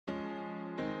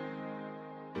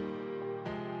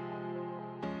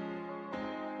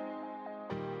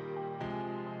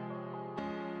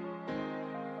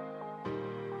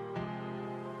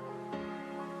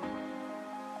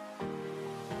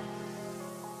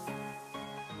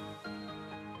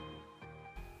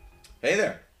Hey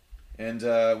there, and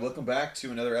welcome back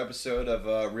to another episode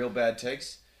of Real Bad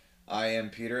Takes. I am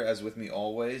Peter, as with me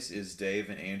always is Dave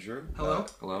and Andrew. Hello.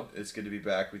 Hello. It's good to be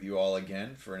back with you all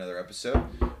again for another episode.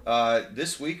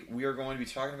 This week we are going to be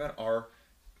talking about our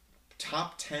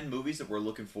top 10 movies that we're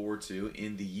looking forward to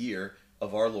in the year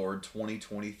of our Lord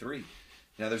 2023.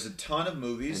 Now, there's a ton of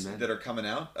movies Amen. that are coming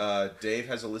out. Dave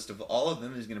has a list of all of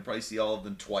them. He's going to probably see all of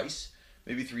them twice,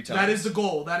 maybe 3 times. That is the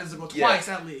goal. Yeah. Twice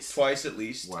at least. Twice at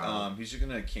least. Wow. He's just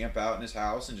gonna camp out in his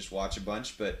house and just watch a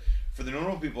bunch. But for the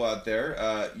normal people out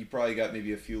there, you probably got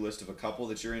maybe a few list of a couple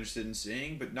that you're interested in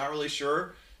seeing, but not really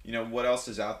sure, what else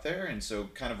is out there. And so,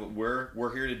 kind of what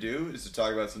we're here to do is to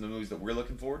talk about some of the movies that we're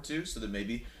looking forward to, so that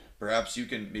maybe perhaps you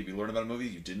can maybe learn about a movie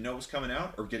you didn't know was coming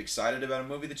out, or get excited about a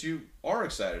movie that you are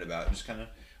excited about, and just kind of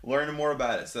learn more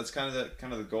about it. So that's kind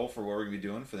of the goal for what we're gonna be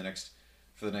doing for the next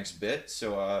bit.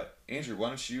 So, Andrew, why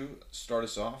don't you start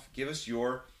us off? Give us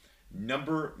your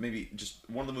number, maybe just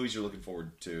one of the movies you're looking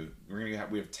forward to. We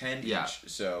have 10 Yeah. each,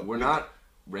 so We're not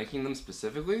ranking them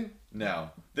specifically.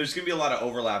 no. There's gonna be a lot of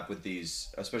overlap with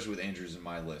these, especially with Andrew's and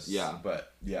my list. Yeah.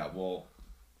 But yeah, well,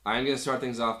 I'm going to start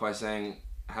things off by saying,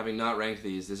 having not ranked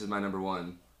these, this is my number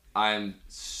one. I'm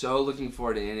so looking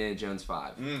forward to Indiana Jones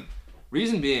 5.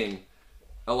 Reason being,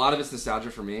 a lot of it's nostalgia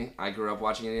for me. I grew up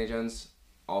watching Indiana Jones,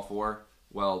 all 4.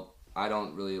 Well, I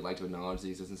don't really like to acknowledge the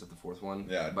existence of the 4th one.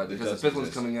 Yeah, But it because the does 5th one's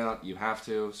exist. coming out, you have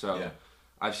to. So Yeah.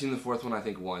 I've seen the 4th one, I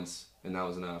think, once, and that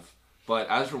was enough. But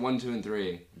as for 1, 2, and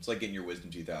 3... it's like getting your wisdom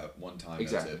teeth out one time.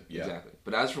 Exactly, That's it. Yeah. exactly.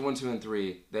 But as for 1, 2, and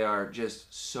 3, they are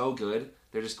just so good.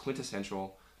 They're just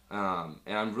quintessential. And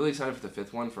I'm really excited for the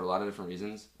 5th one for a lot of different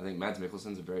reasons. I think Mads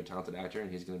Mikkelsen's a very talented actor,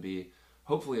 and he's going to be,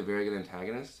 hopefully, a very good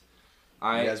antagonist. He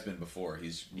has been before.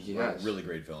 He's He a has. really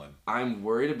great villain. I'm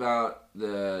worried about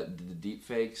the deep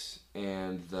fakes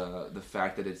and the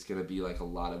fact that it's going to be like a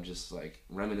lot of just like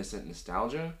reminiscent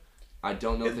nostalgia. I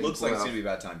don't know if It they looks can like pull it's it gonna be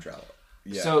about time travel. off.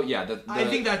 Yeah. So yeah, I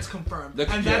think that's confirmed, The-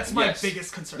 and yeah, that's my yes.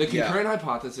 biggest concern. the concurrent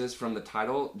hypothesis from the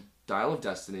title Dial of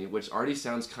Destiny, which already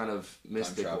sounds kind of time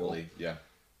mystical. travel-y. Yeah.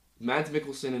 Mads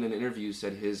Mikkelsen in an interview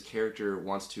said his character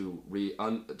wants to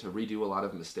redo a lot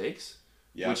of mistakes,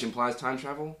 Yeah. which implies time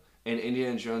travel. And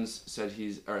Indiana Jones said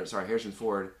Harrison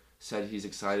Ford said he's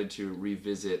excited to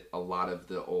revisit a lot of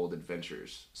the old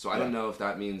adventures. So I don't know if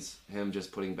that means him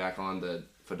just putting back on the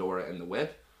fedora and the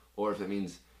whip, or if it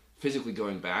means physically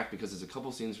going back, because there's a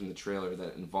couple scenes from the trailer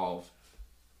that involve,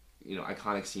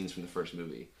 iconic scenes from the first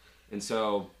movie. And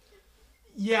so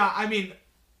Yeah, I mean,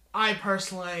 I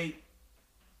personally,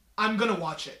 I'm gonna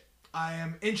watch it. I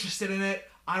am interested in it.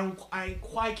 I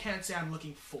quite can't say I'm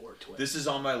looking forward to it. This is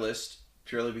on my list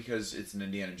purely because it's an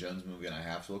Indiana Jones movie and I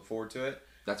have to look forward to it.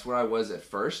 that's where I was at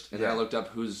first, and then I Yeah. looked up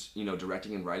who's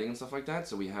directing and writing and stuff like that.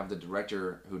 So we have the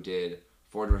director who did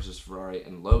Ford vs. Ferrari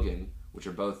and Logan, which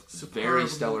are both very Superb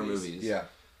stellar movies. movies.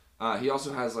 Yeah. He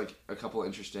also has like a couple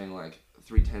interesting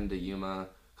 310 to Yuma,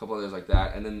 a couple others like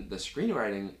that, and then the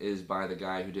screenwriting is by the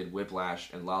guy who did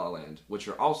Whiplash and La La Land, which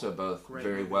are also both Great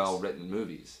very movies. well written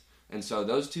movies. And so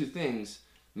those two things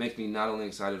make me not only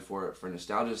excited for it for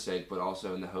nostalgia's sake, but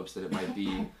also in the hopes that it might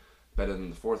be better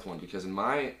than the 4th one. Because in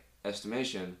my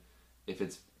estimation, if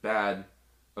it's bad,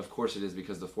 of course it is,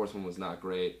 because the 4th one was not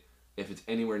great. If it's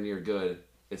anywhere near good,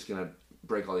 it's gonna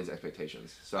break all these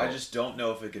expectations. So I just don't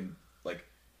know if it can,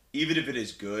 even if it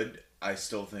is good, I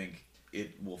still think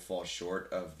it will fall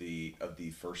short of the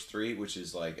first 3, which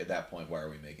is at that point, why are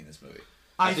we making this movie?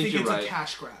 I think think you're it's right. a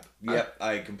cash grab. Yep,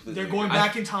 I completely They're agree. going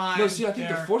back in time. no, see, I think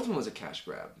the They're- 4th one was a cash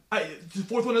grab. The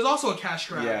 4th one is also a cash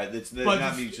grab. Yeah, they're But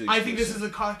not mutually I think this is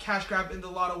exclusive. a cash grab in a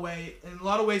lot of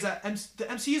ways that the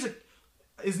MCU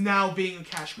is now being a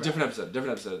cash grab. Different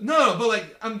episode. No,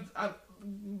 but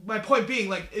my point being,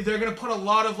 they're gonna put a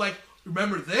lot of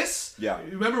remember this? Yeah.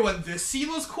 Remember when this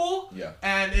scene was cool? Yeah.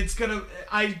 And it's gonna,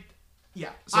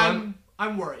 So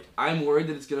I'm worried. I'm worried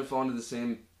that it's gonna fall into the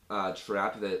same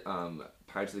trap that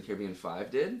Pirates of the Caribbean 5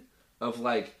 did, of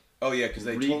Oh yeah, because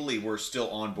they totally were still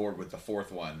on board with the 4th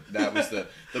one. That was the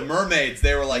mermaids.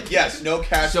 They were like, yes, no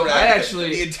cash So grab. I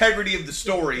actually- the integrity of the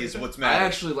story is what's I matters.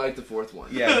 actually like the 4th one.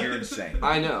 Yeah, you're insane.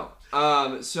 I know.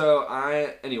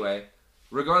 Anyway,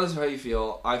 regardless of how you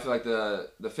feel, I feel like the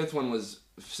 5th one was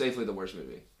safely the worst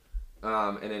movie.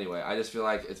 And anyway, I just feel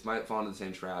like it might fall into the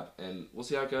same trap, and we'll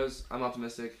see how it goes. I'm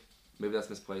optimistic. Maybe that's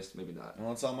misplaced. Maybe not.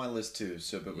 Well, it's on my list too.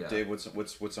 So, but Yeah. Dave,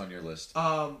 what's on your list?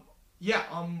 Yeah,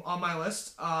 on my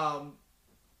list,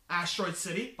 Asteroid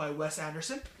City by Wes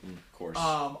Anderson. Of course.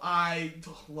 I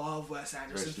love Wes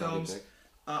Anderson Very snobby films. pick.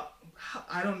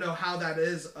 I don't know how that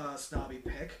is a snobby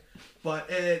pick, but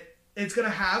it's gonna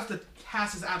have the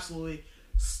cast is absolutely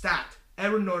stacked.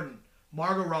 Edward Norton,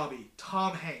 Margot Robbie,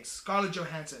 Tom Hanks, Scarlett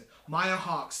Johansson, Maya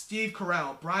Hawke, Steve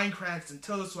Carell, Bryan Cranston,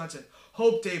 Tilda Swinton,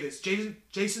 Hope Davis, Jason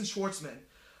Schwartzman,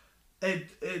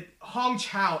 Hong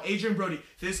Chow, Adrian Brody.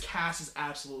 This cast is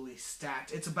absolutely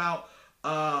stacked. It's about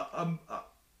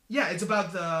it's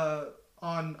about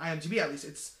on IMDb at least,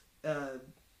 it's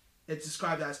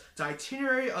described as the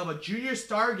itinerary of a junior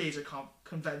stargazer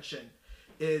convention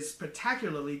is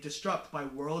spectacularly disrupted by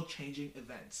world-changing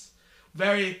events.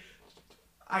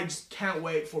 I just can't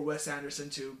wait for Wes Anderson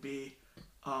to be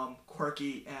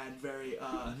quirky and very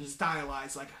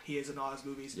stylized like he is in all his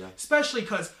movies. Yeah. Especially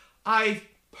because I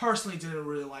personally didn't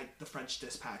really like The French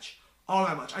Dispatch all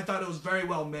that much. I thought it was very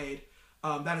well made.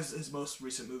 That is his most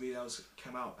recent movie that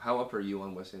came out. How up are you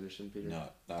on Wes Anderson, Peter? No,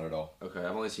 not at all. Okay,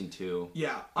 I've only seen 2.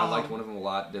 Yeah. I liked one of them a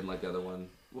lot, didn't like the other one.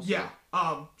 We'll see. Yeah.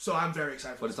 So I'm very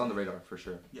excited for But it's on the radar for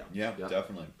sure. Yeah. Yeah, Yep.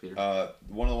 definitely. Peter?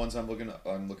 One of the ones I'm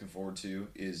looking forward to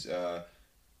is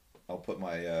I'll put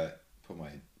my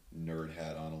nerd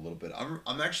hat on a little bit.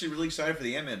 I'm actually really excited for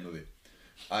the Ant-Man movie.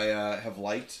 I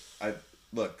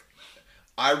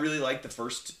really liked the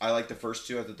first. I liked the first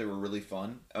 2. I thought they were really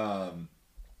fun.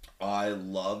 I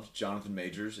loved Jonathan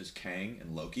Majors as Kang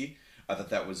and Loki. I thought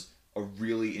that was a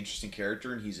really interesting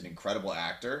character, and he's an incredible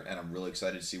actor, and I'm really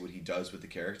excited to see what he does with the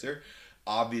character.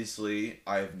 Obviously,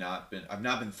 I've not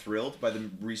been thrilled by the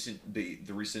recent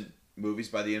movies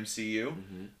by the MCU.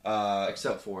 Mm-hmm.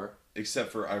 Except for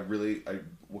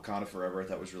Wakanda Forever I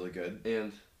thought was really good.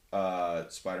 And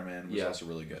Spider-Man was also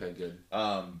really good. Okay, good.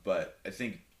 But I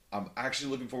think I'm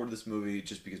actually looking forward to this movie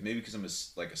just because I'm a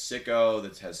sicko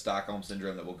that has Stockholm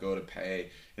Syndrome that will go to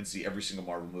pay and see every single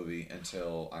Marvel movie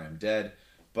until I am dead.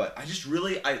 But I just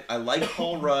really, I like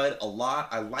Paul Rudd a lot.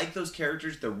 I like those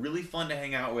characters. They're really fun to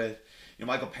hang out with. You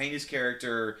know, Michael Pena's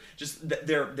character, just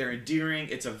they're endearing.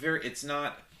 It's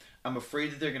not, I'm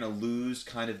afraid that they're going to lose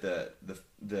kind of the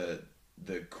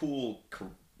cool,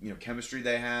 chemistry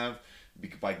they have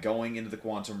by going into the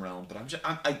quantum realm. But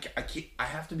I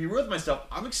have to be real with myself.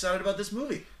 I'm excited about this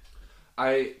movie.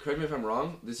 Correct me if I'm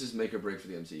wrong, this is make or break for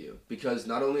the MCU. Because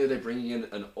not only are they bringing in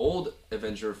an old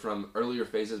Avenger from earlier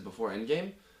phases before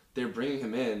Endgame, they're bringing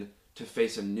him in to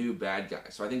face a new bad guy.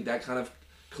 So I think that kind of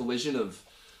collision of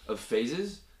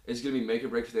phases is going to be make or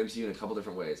break for the MCU in a couple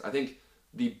different ways. I think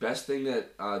the best thing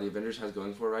that the Avengers has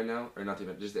going for right now, or not the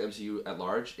Avengers, just the MCU at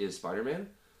large, is Spider-Man.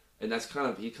 And that's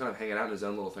he's kind of hanging out in his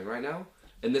own little thing right now.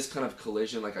 And this kind of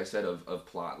collision, like I said, of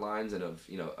plot lines and of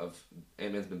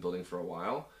Ant-Man's been building for a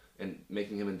while, and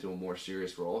making him into a more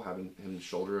serious role, having him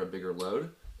shoulder a bigger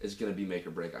load, is going to be make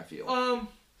or break, I feel.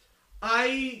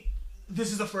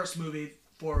 This is the first movie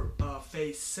for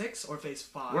Phase 6 or Phase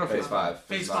 5? We're on Phase 5.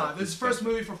 Phase 5. This is the first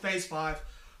movie for Phase 5.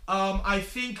 I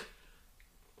think...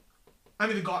 we're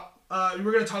going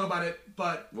to talk about it,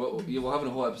 but... We'll have a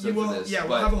whole episode for this. Yeah,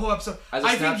 we'll have a whole episode.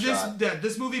 I think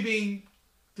this movie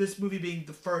being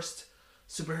the first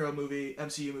superhero movie,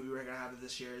 MCU movie we're going to have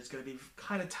this year, is going to be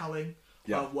kind of telling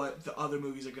of what the other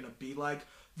movies are going to be like.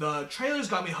 The trailers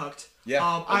got me hooked. Yeah.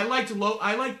 I liked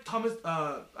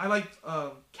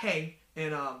Kang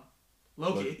in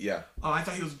Loki. Yeah. I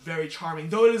thought he was very charming,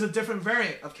 though it is a different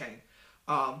variant of Kang.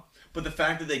 But the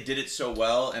fact that they did it so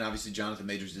well, and obviously Jonathan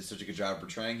Majors did such a good job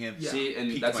portraying him. Yeah. See, and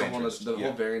piqued that's my the interest.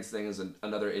 whole variance thing is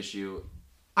another issue.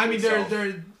 I mean,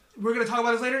 we're gonna talk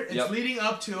about this later. It's leading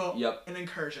up to an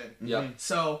incursion. Yep.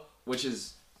 So, which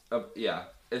is,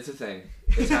 it's a thing.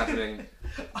 It's happening.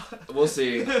 We'll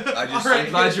see.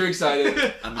 I'm glad you're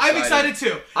excited. I'm excited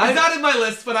too. It's not in my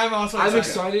list, but I'm also excited. I'm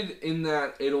excited in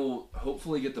that it'll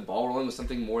hopefully get the ball rolling with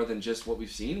something more than just what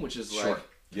we've seen, which is like.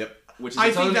 Yep. Which is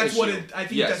I think that's what it. I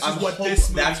think that's what this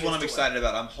movie That's what I'm doing. excited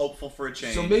about. I'm hopeful for a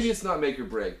change. So maybe it's not make or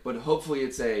break, but hopefully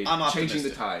it's changing the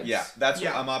tides. Yeah, what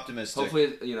I'm optimistic.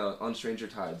 Hopefully, on stranger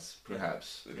tides,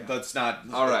 perhaps. Yeah. Let's not.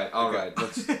 All right.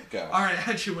 Let's go. All right,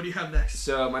 Andrew, what do you have next?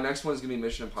 So my next one is gonna be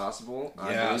Mission Impossible. Yes.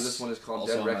 I believe this one is called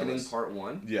Also Dead on my Reckoning list. Part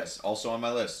 1. Yes, also on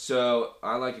my list. So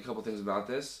I like a couple things about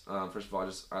this. First of all,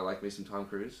 I like me some Tom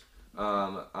Cruise.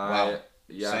 Wow.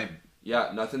 Yeah. Same.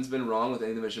 Yeah, nothing's been wrong with any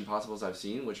of the Mission Impossibles I've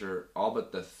seen, which are all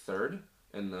but the third.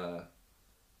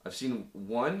 I've seen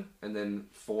 1 and then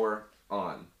 4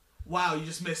 on. Wow, you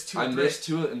just missed 2 and 3. I missed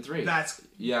 2 and 3. That's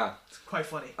quite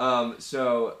funny.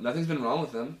 So nothing's been wrong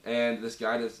with them, and this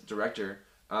guy, this director,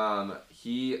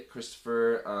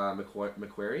 Christopher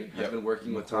McQuarrie, has been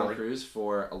working with Tom Cruise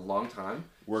for a long time.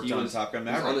 Worked on Top Gun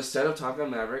Maverick. He was on the set of Top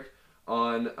Gun Maverick,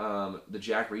 on the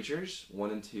Jack Reachers 1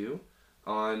 and 2,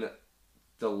 on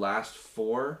the last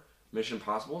 4 Mission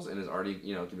Impossibles, and is already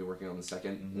going to be working on the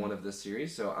second one of this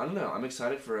series. So I don't know. I'm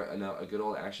excited for a good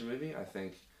old action movie. I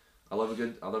think I love a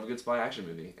good spy action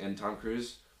movie, and Tom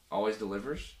Cruise always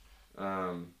delivers.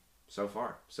 so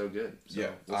far, so good. So Yeah,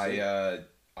 we'll see.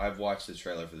 I've watched the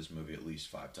trailer for this movie at least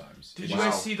 5 times. Did you Wow.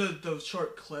 guys see the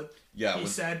short clip? Yeah, He when-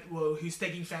 said, well, he's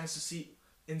taking fans to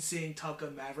seeing Top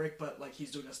Gun Maverick, but like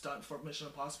he's doing a stunt for Mission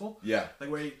Impossible. Yeah, Like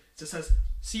where he just says,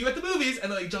 "See you at the movies," and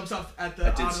then he jumps off at the I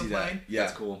did out see of the that. plane. Yeah,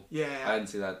 That's cool. Yeah, I didn't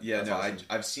see that. Yeah, That's no, awesome.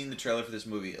 I've seen the trailer for this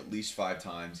movie at least 5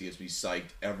 times. He gets me psyched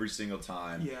every single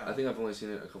time. yeah. I think I've only seen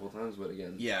it a couple times, but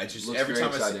again, Yeah, I just looks every very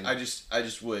time exciting. I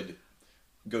just would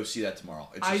go see that tomorrow.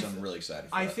 It's just I'm really excited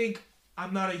for I that. think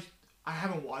I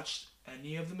haven't watched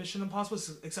any of the Mission Impossible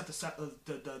except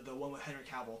the one with Henry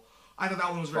Cavill. I thought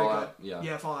that one was very Fallout, good. yeah.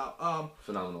 Yeah, Fallout.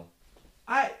 phenomenal.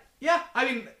 I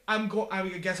mean,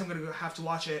 I guess I'm gonna have to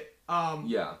watch it.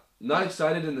 Yeah, not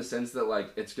excited in the sense that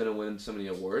like it's gonna win so many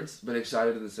awards, but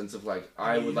excited in the sense of like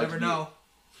I you would like never to be, know.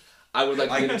 I would like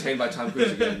to be entertained by Tom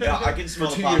Cruise again. Yeah, I can smell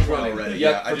For the 2 years popcorn running. already.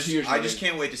 Yep, Yeah, for 2 years I just running.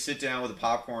 can't wait to sit down with a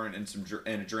popcorn and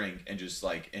and a drink and just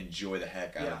like enjoy the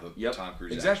heck out of a Yep. Tom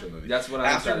Cruise Exactly. action movie. That's what I'm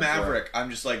After excited for. Maverick, I'm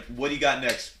just like, what do you got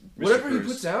next, Mr. Whatever he Cruise?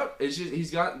 puts out, it's just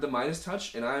he's got the Midas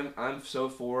touch, and I'm so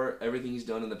for everything he's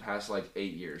done in the past like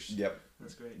 8 years. Yep.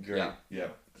 That's great. Great. Yeah.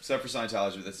 Yep. Except for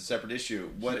Scientology, but that's a separate issue.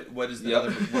 What is the Yep.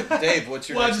 other? Dave, what's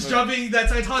your Well, next just movie? jumping that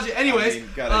Scientology. Anyways, I mean,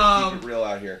 gotta keep it real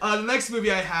out here. the next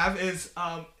movie I have is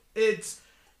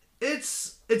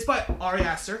it's by Ari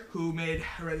Aster, who made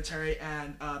Hereditary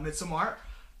and Midsommar.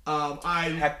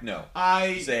 Heck no.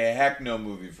 I Say a heck no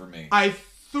movie for me. I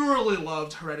thoroughly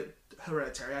loved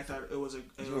Hereditary. I thought it was a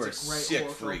You are a great sick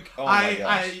horror freak. film. Oh my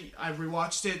gosh. I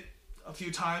rewatched it a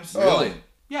few times. Oh. Really?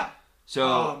 Yeah. So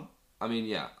Um, I mean,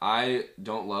 yeah, I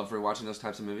don't love rewatching those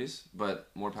types of movies, but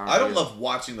more power. I don't to you. love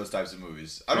watching those types of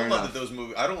movies. I Fair don't love enough. that those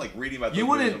movies. I don't like reading about those You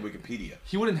movies on wouldn't- Wikipedia.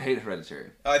 He wouldn't hate Hereditary.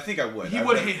 I think I would. He I've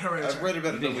would read- hate Hereditary. I've read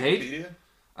about You it on think hate? Wikipedia.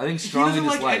 I think he strongly doesn't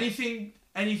like dislike.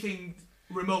 anything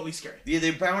remotely scary. Yeah,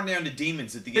 they bound down to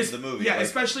demons at the end of the movie. Yeah, like,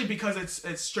 especially because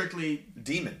it's strictly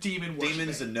demon. demon Demon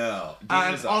is a worshipping. no. Demon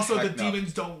And is a also the heck no.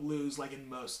 demons don't lose like in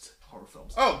most horror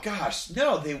films. Oh gosh,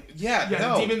 no. They Yeah,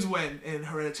 no. the demons win in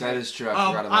Hereditary. That is true. I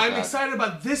forgot about I'm that. excited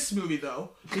about this movie though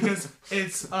because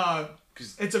it's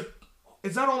 'Cause-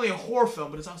 it's not only a horror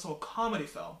film but it's also a comedy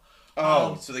film.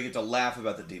 Oh, so they get to laugh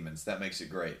about the demons. That makes it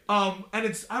great. And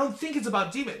I don't think it's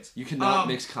about demons. You cannot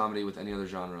mix comedy with any other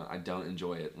genre. I don't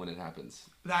enjoy it when it happens.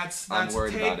 That's I'm a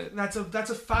worried take. about it. That's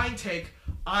a fine take.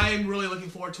 I'm really looking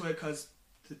forward to it because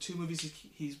the 2 movies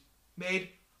he's made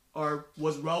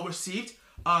was well received.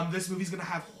 This movie's gonna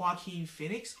have Joaquin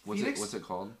Phoenix. What's it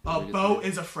called? Bo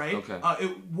is Afraid. Okay.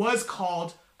 It was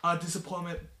called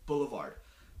Disappointment Boulevard.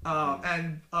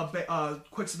 And a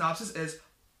quick synopsis is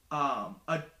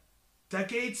a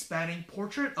decade-spanning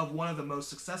portrait of one of the most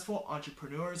successful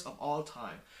entrepreneurs of all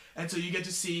time. And so you get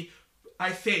to see,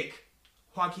 I think,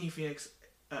 Joaquin Phoenix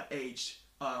aged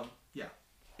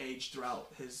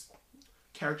throughout his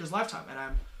character's lifetime. And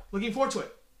I'm looking forward to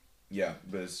it. Yeah,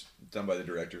 but it's done by the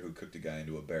director who cooked a guy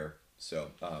into a bear.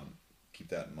 So keep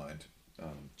that in mind.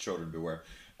 Children beware.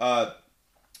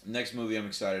 Next movie I'm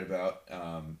excited about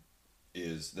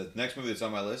is the next movie that's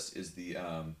on my list is the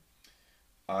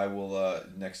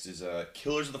next is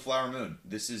Killers of the Flower Moon.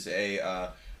 This is a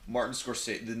Martin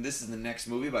Scorsese. Then this is the next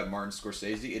movie by Martin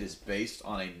Scorsese. It is based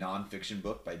on a nonfiction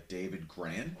book by David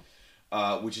Gran,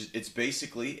 it's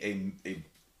basically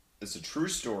it's a true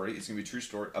story. It's gonna be a true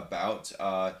story about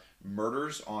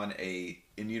murders on a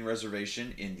Indian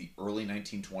reservation in the early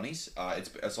 1920s.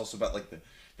 It's also about like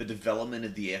the development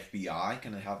of the FBI,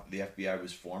 kind of how the FBI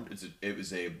was formed. It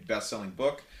was a best-selling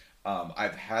book.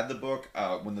 I've had the book.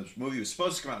 When the movie was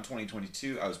supposed to come out in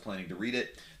 2022, I was planning to read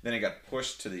it. Then it got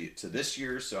pushed to this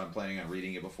year, so I'm planning on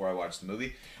reading it before I watch the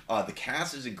movie. The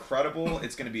cast is incredible.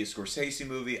 It's going to be a Scorsese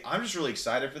movie. I'm just really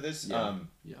excited for this.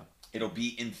 Yeah. It'll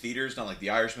be in theaters, not like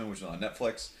The Irishman, which is on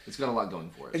Netflix. It's got a lot going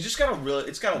for it. It's just got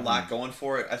a lot going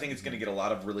for it. I think it's going to get a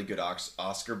lot of really good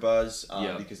Oscar buzz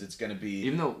because it's going to be.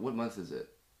 Even though, what month is it?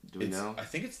 Do we know? I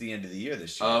think it's the end of the year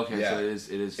this year. Oh, okay. Yeah. So it is.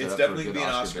 It's set up definitely for a gonna good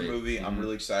be an Oscar bait. movie. I'm Mhm.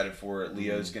 really excited for it.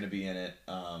 Leo's gonna be in it,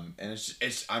 and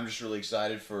I'm just really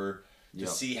excited to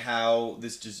see how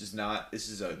this just is not. This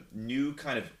is a new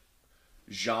kind of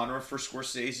genre for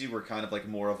Scorsese. We're kind of like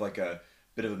more of like a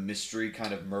bit of a mystery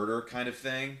kind of murder kind of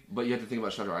thing. But you have to think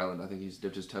about Shutter Island. I think he's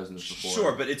dipped his toes in this before.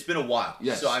 Sure, but it's been a while.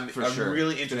 Yes, so I'm for sure.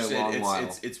 really It's been a interested. long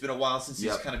while. It's been a while since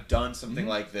he's kind of done something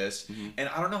like this, and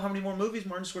I don't know how many more movies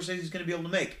Martin Scorsese is going to be able to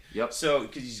make. Yep. So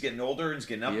because he's getting older and he's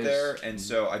getting up He is. there, and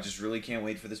so I just really can't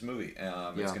wait for this movie. It's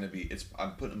Yeah. going to be.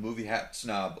 I'm putting a movie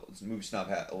snob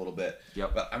hat a little bit.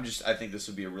 Yep. But I think this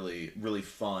would be a really really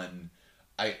fun.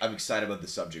 I'm excited about the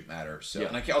subject matter. So Yeah.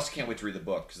 and I also can't wait to read the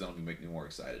book because that'll make me more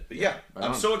excited. But yeah, Right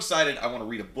I'm on. so excited. I want to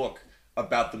read a book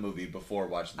about the movie before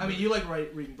watching the I movie. mean, you like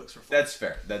reading books for fun. That's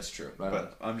fair. That's true. Right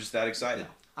But I'm just that excited.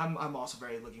 I'm also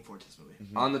very looking forward to this movie.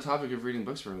 On the topic of reading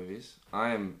books for movies, I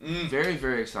am very,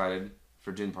 very excited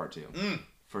for Dune Part 2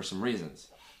 for some reasons.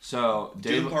 So,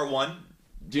 Dune Part 1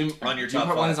 Dune, on your Dune top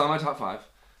Part 1 5. is on my top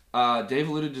 5. Dave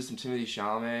alluded to some Timothée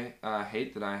Chalamet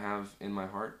hate that I have in my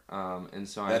heart, and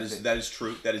so that is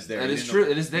true. That is there. That is true.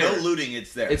 It is there. No looting.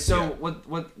 It's there. It's so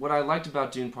Yeah. what I liked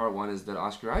about Dune Part 1 is that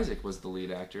Oscar Isaac was the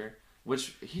lead actor,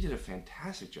 which he did a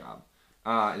fantastic job,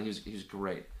 and he was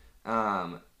great.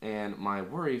 And my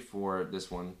worry for this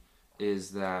one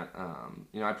is that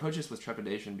I approach this with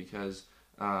trepidation because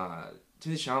Timothée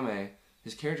Chalamet,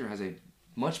 his character has a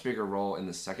much bigger role in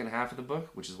the second half of the book,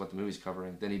 which is what the movie's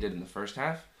covering, than he did in the first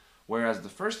half. Whereas the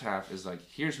first half is like,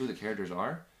 here's who the characters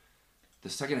are. The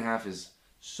second half is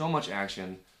so much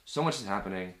action, so much is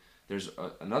happening. There's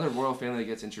another royal family that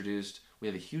gets introduced. We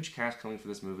have a huge cast coming for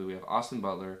this movie. We have Austin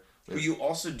Butler. Who you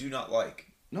also do not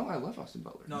like. No, I love Austin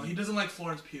Butler. No, he doesn't like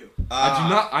Florence Pugh.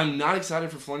 I'm not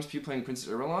excited for Florence Pugh playing Princess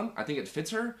Irulan. I think it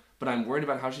fits her, but I'm worried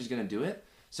about how she's going to do it.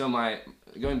 So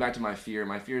going back to my fear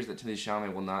is that Timothée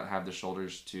Chalamet will not have the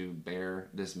shoulders to bear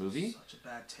this movie. Such a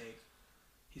bad take.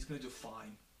 He's gonna do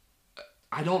fine.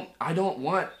 I don't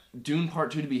want Dune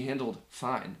Part 2 to be handled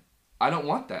fine. I don't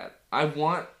want that. I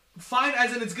want Fine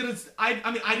as in it's gonna. I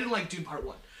mean, I didn't like Dune Part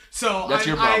 1. So That's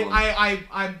your problem.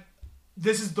 I'm.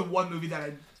 This is the one movie that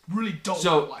I really don't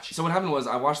want to watch. So what happened was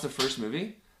I watched the first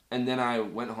movie and then I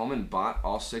went home and bought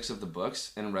all 6 of the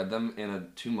books and read them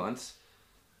in 2 months.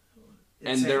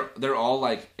 And they're all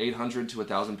like 800 to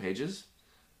 1,000 pages,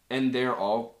 and they're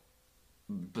all,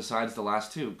 besides the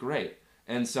last 2, great.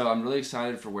 And so I'm really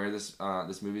excited for where this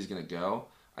movie is gonna go.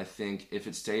 I think if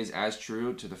it stays as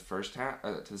true to the first half,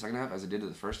 to the second half as it did to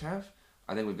the first half,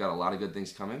 I think we've got a lot of good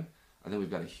things coming. I think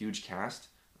we've got a huge cast.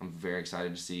 I'm very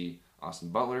excited to see Austin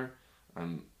Butler.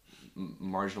 I'm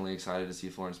marginally excited to see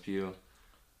Florence Pugh.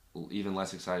 Even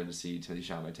less excited to see Timothée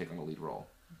Chalamet take on a lead role.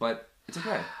 But it's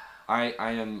okay. I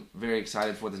am very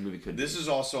excited for what this movie could be. This is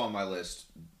also on my list,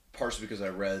 partially because I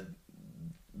read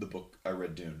the book. I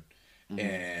read Dune,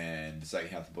 and the second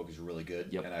half of the book is really good.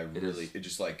 Yep, and it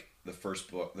just like the first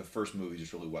movie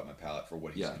just really wet my palate for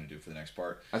what he's going to do for the next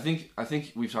part. I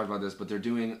think we've talked about this, but they're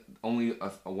doing only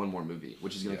a one more movie,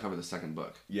 which is going to cover the second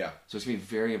book. Yeah. So it's going to be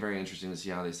very, very interesting to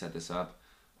see how they set this up.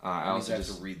 I also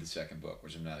also have to read the second book,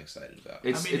 which I'm not excited about.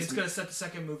 It's going to set the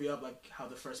second movie up like how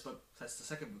the first book sets the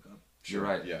second book up. You're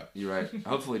right. Yeah. You're right.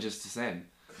 Hopefully just the same.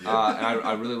 Yeah. And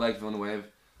I really like Villeneuve.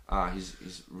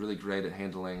 He's really great at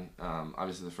handling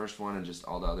obviously the first one and just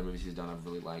all the other movies he's done I've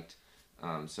really liked.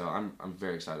 So I'm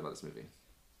very excited about this movie.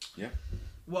 Yeah.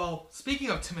 Well,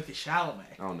 speaking of Timothée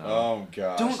Chalamet. Oh no. Oh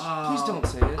gosh. Please don't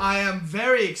say it. I am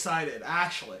very excited,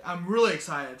 actually. I'm really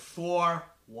excited for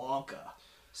Wonka.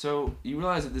 So you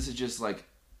realize that this is just like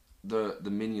the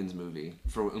Minions movie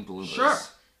for Oompa Loompas.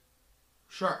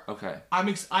 Sure. Okay. I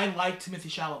like Timothée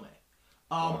Chalamet.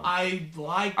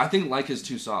 I think like is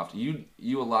too soft. You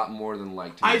a lot more than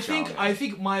like Timothée Chalamet. I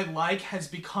think my like has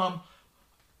become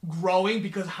growing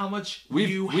because how much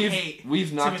you hate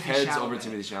we've knocked Timothée heads Chalamet. over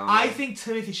Timothée Chalamet. I think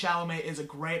Timothée Chalamet is a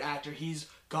great actor. He's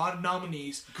gotten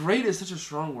nominees. Great is such a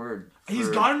strong word. He's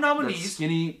gotten nominees. That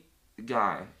skinny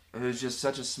guy who's just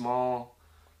such a small,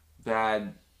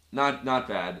 bad, not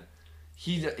bad.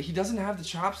 He doesn't have the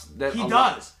chops that he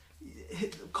does.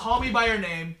 Call Me by Your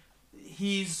Name.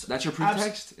 That's your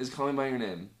pretext is Call Me by Your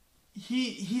Name.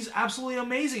 He's absolutely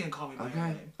amazing in Call Me by Your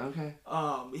Name. Okay.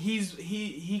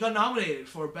 He got nominated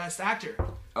for Best Actor.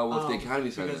 Oh well, if the Academy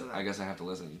says it, I guess I have to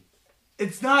listen.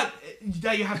 It's not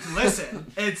that you have to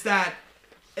listen. It's that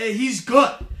he's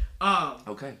good.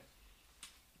 Okay.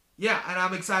 Yeah, and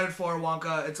I'm excited for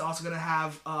Wonka. It's also gonna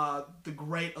have the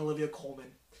great Olivia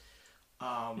Colman.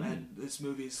 And this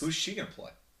movie's. Who's she gonna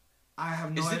play? I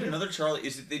have no idea. Is it another Charlie?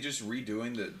 Is it they just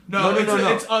redoing the? No.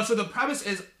 So the premise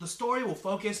is the story will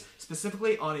focus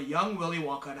specifically on a young Willy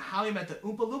Wonka and how he met the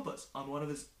Oompa Loompas on one of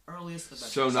his earliest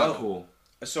adventures. So not cool.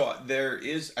 So there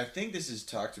is. I think this is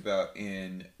talked about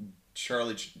in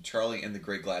Charlie and the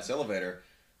Great Glass Elevator,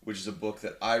 which is a book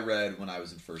that I read when I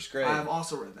was in first grade. I have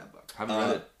also read that book. Haven't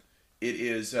read it. It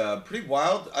is pretty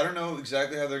wild. I don't know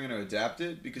exactly how they're going to adapt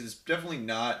it because it's definitely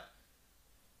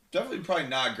probably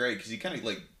not great because he kind of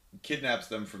like kidnaps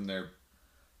them from their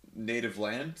native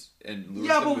land and lures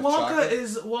them with chocolate.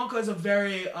 Wonka is a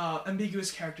very ambiguous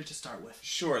character to start with.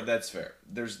 Sure, that's fair.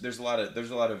 There's a lot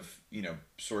of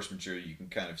source material you can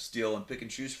kind of steal and pick and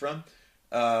choose from.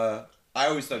 I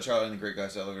always thought Charlie and the Great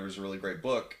Glass Elevator was a really great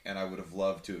book, and I would have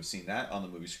loved to have seen that on the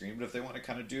movie screen. But if they want to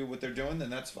kind of do what they're doing, then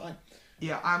that's fine.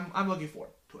 Yeah, I'm looking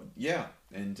forward to it. Yeah,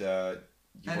 and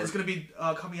and it's gonna be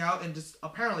coming out in just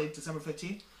apparently December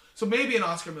 15th. So maybe an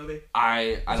Oscar movie.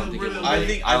 I don't think it will. I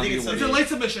think it's It's a late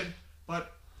submission,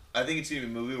 but I think it's gonna be a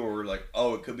movie where we're like,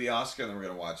 oh, it could be Oscar, and then we're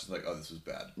gonna watch it like, oh, this was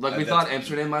bad. Like we thought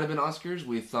Amsterdam might have been Oscars.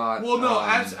 We thought. Well, no,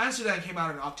 Amsterdam came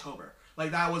out in October.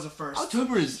 Like that was the first.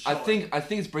 October is. I showing.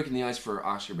 think it's breaking the ice for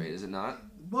Oscar bait. Is it not?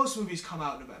 Most movies come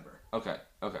out in November. Okay.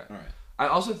 All right. I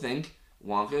also think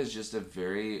Wonka is just a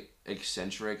very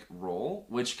eccentric role,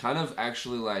 which kind of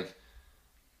actually like.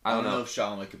 I don't know if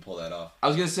Chalamet could pull that off. I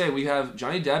was gonna say we have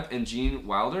Johnny Depp and Gene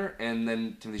Wilder, and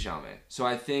then Timothée Chalamet. So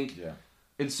I think,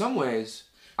 in some ways,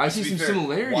 I see some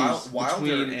similarities Wilder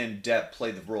between and Depp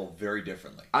play the role very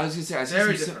differently. I was gonna say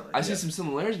I see some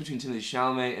similarities between Timothée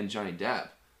Chalamet and Johnny Depp,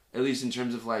 at least in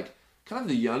terms of like kind of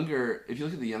the younger. If you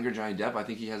look at the younger Johnny Depp, I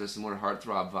think he has a similar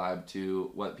heartthrob vibe to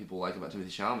what people like about Timothée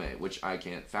Chalamet, which I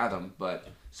can't fathom, but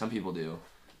some people do.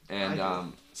 And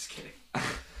just kidding.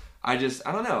 I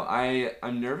don't know.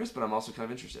 I'm nervous, but I'm also kind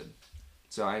of interested.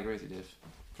 So I agree with you, Dave,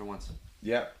 for once.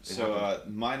 Yeah. So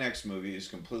my next movie is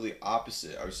completely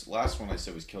opposite. Last one I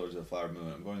said was Killers of the Flower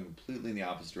Moon. I'm going completely in the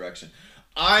opposite direction.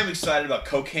 I'm excited about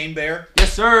Cocaine Bear.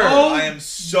 Yes, sir. Oh, I am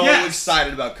so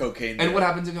excited about Cocaine Bear. And what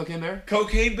happens in Cocaine Bear?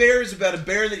 Cocaine Bear is about a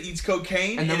bear that eats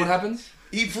cocaine. And then what happens?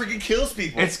 He freaking kills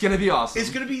people. It's gonna be awesome.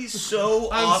 It's gonna be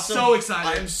so awesome. I'm so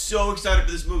excited. I'm so excited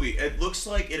for this movie. It looks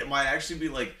like it might actually be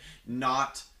like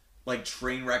not like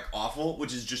train wreck awful,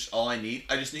 which is just all I need.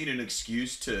 I just need an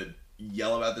excuse to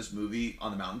yell about this movie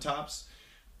on the mountaintops.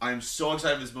 I'm so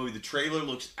excited for this movie. The trailer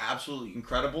looks absolutely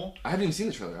incredible. I haven't even seen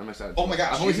the trailer. I'm excited. Oh my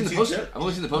gosh. I've only seen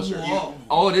the poster. Whoa.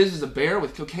 All it is a bear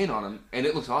with cocaine on him, and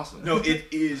it looks awesome. No,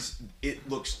 it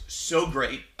looks so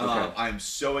great. Okay. I'm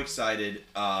so excited.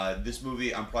 This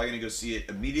movie, I'm probably going to go see it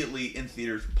immediately in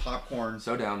theaters, popcorn.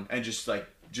 So down. And just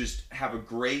have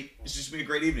it's just gonna be a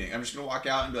great evening. I'm just gonna walk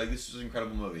out and be like, this is an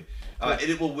incredible movie.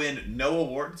 It will win no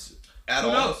awards at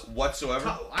all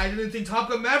whatsoever. I didn't think Top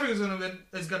Gun Maverick is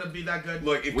gonna be that good.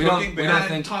 Look, if we Cocaine Bear, don't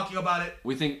think talking about it.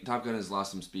 We think Top Gun has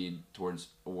lost some speed towards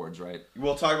awards, right?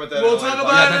 We'll talk about that. We'll talk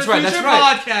about it in a future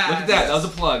podcast. Look at that. That was a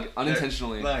plug,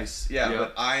 unintentionally. Nice. Yeah,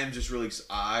 but I am just really.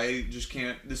 I just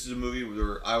can't. This is a movie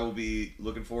where I will be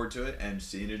looking forward to it and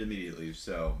seeing it immediately.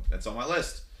 So that's on my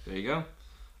list. There you go.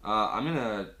 I'm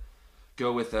gonna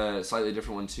go with a slightly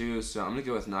different one too. So I'm gonna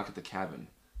go with Knock at the Cabin.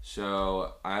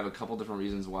 So I have a couple different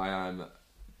reasons why I'm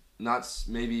not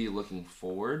maybe looking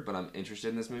forward, but I'm interested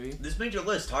in this movie. This made your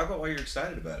list. Talk about why you're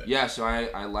excited about it. Yeah, so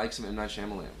I like some M. Night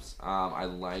Shyamalans. I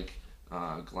like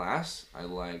Glass. I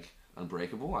like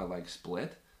Unbreakable. I like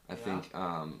Split. I think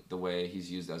the way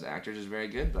he's used those actors is very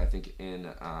good, but I think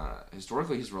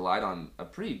historically he's relied on a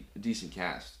pretty decent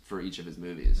cast for each of his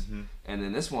movies. Mm-hmm. And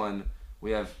in this one,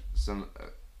 we have some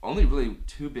only really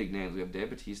two big names. We have Dave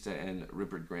Bautista and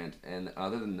Rupert Grint, and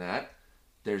other than that,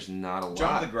 there's not a lot.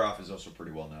 Jonathan Groff is also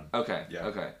pretty well known. Okay. Yeah.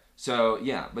 Okay. So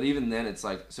yeah, but even then, it's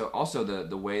like so. Also,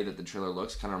 the way that the trailer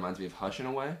looks kind of reminds me of Hush in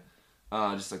a way,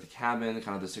 just like the cabin,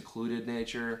 kind of the secluded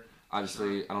nature.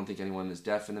 Obviously, I don't think anyone is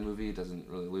deaf in the movie. It doesn't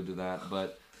really allude to that,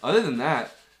 but other than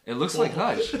that, it looks like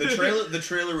Hush. The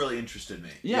trailer really interested me.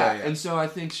 Yeah, and so I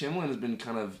think Shyamalan has been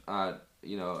kind of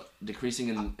decreasing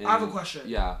in. I have a question.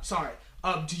 Yeah. Sorry.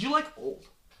 Did you like Old?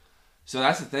 So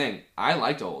that's the thing. I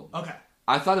liked Old. Okay.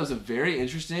 I thought it was a very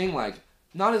interesting, like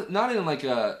not in like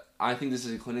a. I think this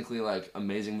is a clinically like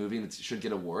amazing movie and it should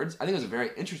get awards. I think it was a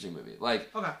very interesting movie. Like,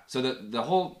 okay. So the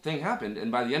whole thing happened,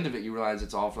 and by the end of it, you realize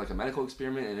it's all for like a medical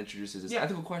experiment and introduces this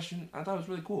ethical question. I thought it was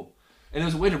really cool, and it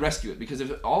was a way to rescue it because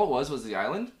if all it was the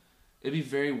island, it'd be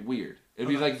very weird. It'd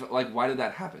be like why did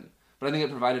that happen? But I think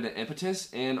it provided an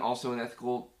impetus and also an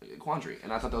ethical quandary,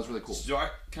 and I thought that was really cool. So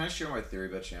can I share my theory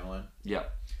about Shyamalan? Yeah.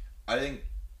 I think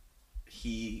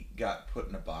he got put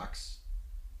in a box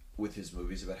with his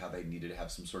movies about how they needed to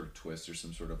have some sort of twist or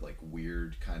some sort of like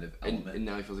weird kind of element. And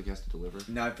now he feels like he has to deliver.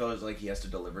 Now it feels like he has to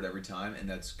deliver it every time, and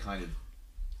that's kind of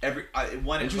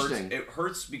it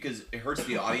hurts because it hurts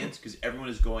the audience because everyone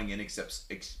is going in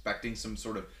expecting some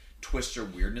sort of twist or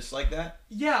weirdness like that.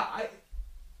 Yeah,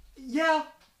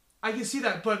 I can see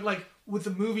that, but like with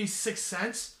the movie Sixth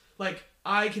Sense, like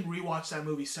I can rewatch that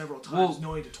movie several times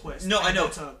knowing the twist. No, I know.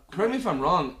 Correct me if I'm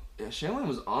wrong. Shyamalan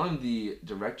was on the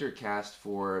director cast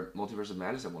for Multiverse of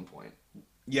Madness at one point.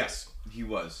 Yes, he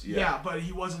was. Yeah, but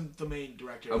he wasn't the main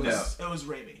director. It was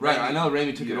Raimi. Right, I know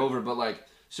Raimi took it over, but like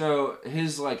so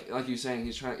his like you're saying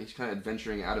he's kind of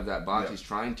adventuring out of that box. Yeah. He's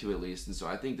trying to at least, and so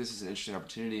I think this is an interesting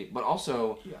opportunity. But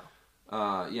also,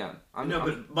 but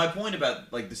my point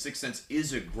about like The Sixth Sense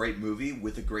is a great movie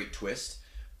with a great twist,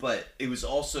 but it was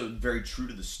also very true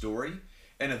to the story.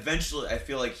 And eventually, I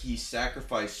feel like he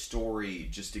sacrificed story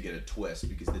just to get a twist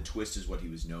because the twist is what he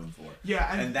was known for. Yeah,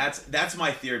 and that's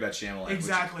my theory about Shyamalan.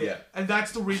 Exactly. Which, yeah, and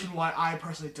that's the reason why I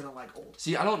personally didn't like Old.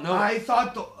 See, I don't know. I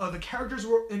thought the characters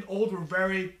in Old were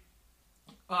very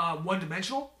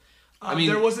one-dimensional. I mean,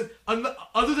 there wasn't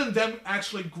other than them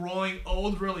actually growing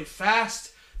old really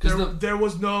fast. There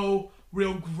was no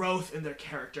real growth in their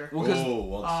character. Well,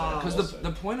 because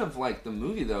the point of like the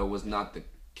movie though was not the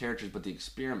characters but the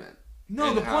experiment.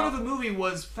 No, the point of the movie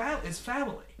was is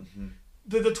family. Mm-hmm.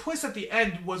 The twist at the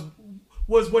end was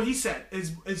what he said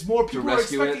is more people were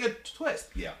expecting a twist.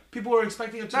 Yeah, people were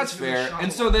expecting a twist. That's fair.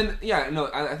 And so then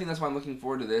I think that's why I'm looking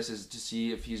forward to this is to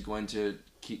see if he's going to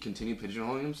continue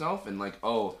pigeonholing himself and like,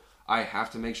 oh, I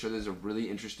have to make sure there's a really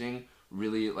interesting,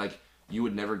 really like you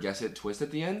would never guess it twist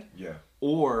at the end. Yeah.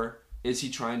 Or is he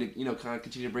trying to kind of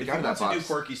continue to break out of that box? If he wants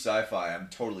to do quirky sci-fi, I'm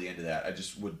totally into that. I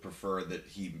just would prefer that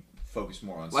he focus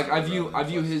more on. Like I view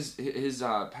his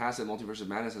pass at Multiverse of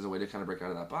Madness as a way to kind of break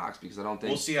out of that box because I don't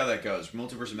think we'll see how that goes.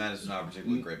 Multiverse of Madness is not a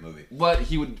particularly great movie, but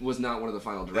he was not one of the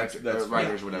final directors,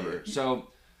 writers, or whatever. Yeah. So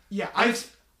yeah,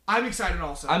 I'm excited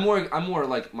also. I'm more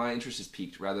like my interest is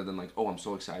peaked rather than like, oh, I'm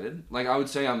so excited. Like I would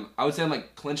say I'm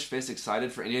like clenched fist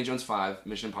excited for Indiana Jones 5,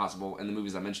 Mission Impossible, and the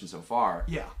movies I mentioned so far.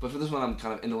 Yeah. But for this one, I'm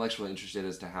kind of intellectually interested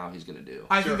as to how he's gonna do.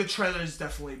 I think the trailers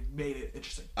definitely made it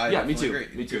interesting. Me too. Agree.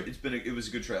 Me too. It was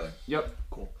a good trailer. Yep.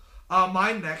 Cool.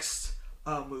 My next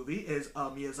movie is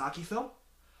a Miyazaki film,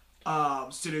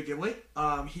 Studio Ghibli.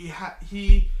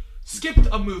 He skipped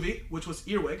a movie which was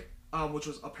Earwig. Which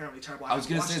was apparently terrible. I was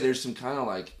gonna say there's some kind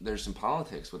of there's some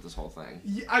politics with this whole thing.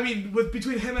 Yeah, I mean,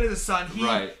 between him and his son, he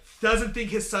doesn't think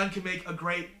his son can make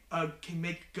can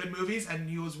make good movies, and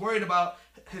he was worried about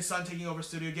his son taking over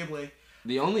Studio Ghibli.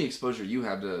 The only exposure you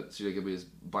have to Studio Ghibli is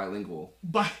bilingual.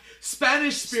 By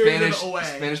Spanish-Spirited Away.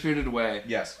 Spanish-Spirited Away.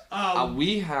 Yes.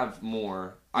 We have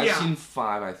more. I've seen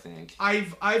 5, I think.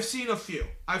 I've seen a few.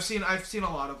 I've seen a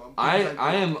lot of them.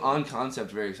 I am on concept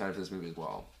very excited for this movie as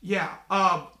well. Yeah.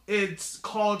 It's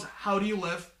called How Do You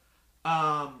Live?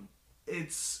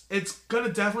 It's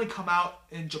gonna definitely come out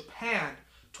in Japan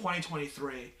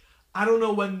 2023. I don't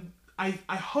know when. I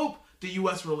hope the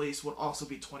U.S. release will also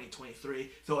be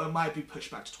 2023, though it might be pushed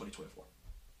back to 2024.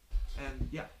 And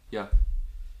yeah. Yeah.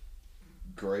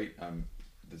 Great.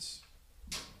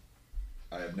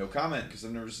 I have no comment because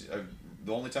I've never seen.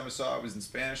 The only time I saw it was in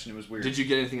Spanish and it was weird. Did you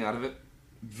get anything out of it?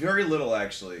 Very little,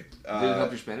 actually. Did it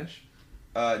help your Spanish?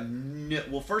 No,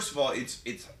 well, first of all, it's.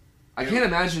 I can't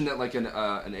imagine that like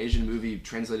an Asian movie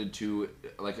translated to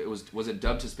like was it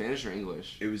dubbed to Spanish or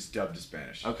English? It was dubbed to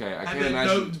Spanish. Okay, I can't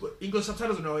imagine. No English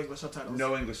subtitles or no English subtitles?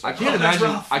 No English subtitles.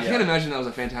 I can't imagine that was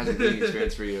a fantastic viewing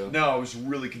experience for you. No, I was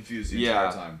really confused the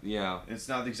entire time. Yeah. It's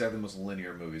not exactly the most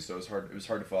linear movie, so it was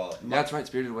hard to follow. That's right.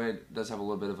 Spirited Away does have a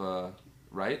little bit of a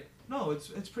right. No,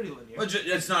 it's pretty linear. Well,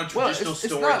 it's not a traditional it's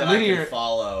story not that linear. I can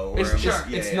follow.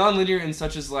 It's non-linear in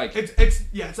such as like it's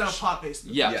not a plot-based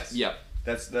movie. Yeah. Yes. Yeah.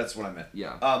 That's what I meant.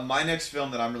 Yeah. My next film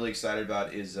that I'm really excited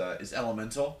about is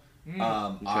Elemental.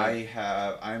 Okay.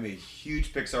 I'm a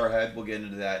huge Pixar head. We'll get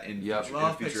into that in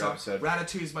a future episode.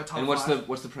 Ratatouille is my top. And what's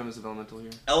the premise of Elemental here?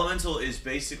 Elemental is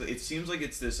basically, it seems like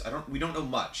it's this. We don't know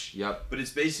much. Yep. But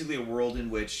it's basically a world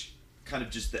in which kind of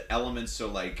just the elements, so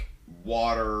like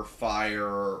water,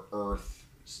 fire, earth,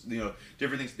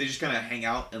 different things. They just kind of hang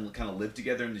out and kind of live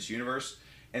together in this universe.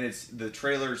 And the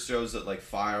trailer shows that like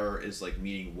fire is like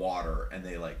meeting water, and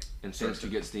they like and things to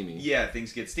get steamy. Yeah,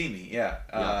 things get steamy.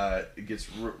 Yeah, it gets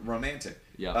romantic.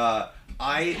 Yeah.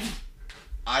 I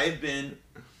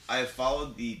have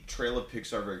followed the trail of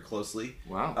Pixar very closely.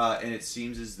 Wow. And it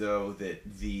seems as though that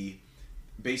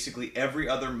basically every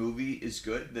other movie is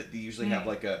good. That they usually have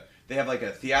they have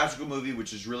a theatrical movie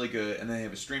which is really good, and then they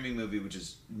have a streaming movie which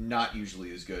is not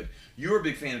usually as good. You were a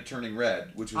big fan of Turning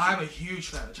Red, which was I'm a huge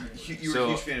fan of Turning Red. You were a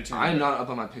huge fan of Turning Red. I'm not up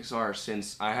on my Pixar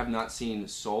since I have not seen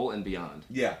Soul and Beyond.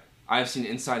 Yeah. I have seen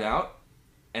Inside Out,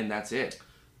 and that's it.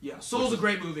 Yeah, Soul's a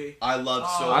great movie. I love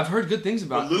Soul. I've heard good things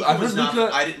about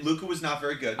it. Luca was not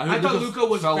very good. I thought Luca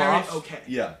was very okay.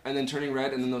 Yeah. And then Turning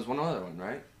Red, and then there was one other one,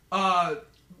 right? Lightyear.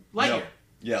 No.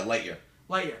 Yeah, Lightyear.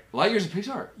 Lightyear's a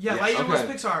Pixar. Yeah, Lightyear was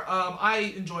Pixar.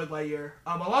 I enjoyed Lightyear.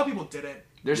 A lot of people didn't.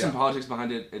 There's some politics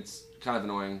behind it. It's kind of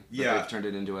annoying that they've turned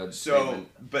it into a statement.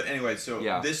 But anyway,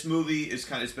 this movie is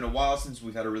it's been a while since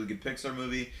we've had a really good Pixar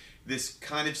movie. This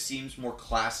kind of seems more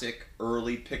classic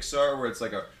early Pixar, where it's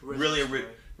like a really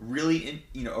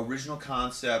original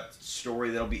concept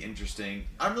story that'll be interesting.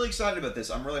 I'm really excited about this.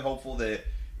 I'm really hopeful that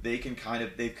they've kind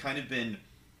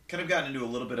of gotten into a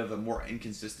little bit of a more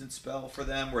inconsistent spell for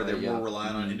them, where they're more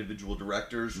reliant on individual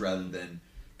directors rather than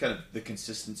kind of the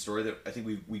consistent story that I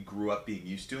think we grew up being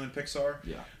used to in Pixar.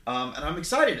 Yeah. And I'm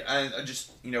excited. I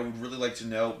just would really like to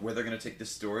know where they're going to take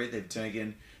this story. They've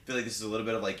taken. I feel like this is a little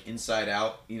bit of like Inside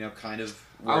Out, kind of.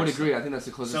 I would agree. I think that's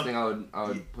the closest thing I would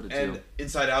put it to. And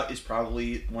Inside Out is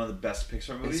probably one of the best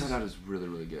Pixar movies. Inside Out is really,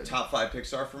 really good. Top 5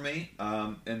 Pixar for me.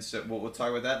 And so we'll talk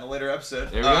about that in a later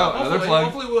episode. There we go. Another plug.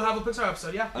 Hopefully we'll have a Pixar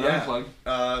episode. Yeah. Another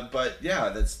plug. But yeah,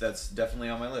 that's definitely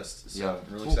on my list. So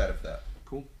I'm really excited for that.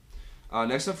 Cool.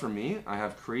 Next up for me, I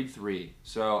have Creed 3.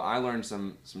 So I learned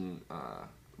some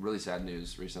really sad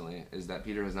news recently. Is that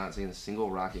Peter has not seen a single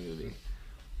Rocky movie.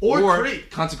 Or Creed.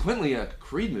 Consequently, a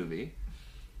Creed movie.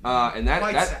 And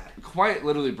that quite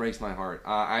literally breaks my heart.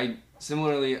 I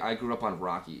grew up on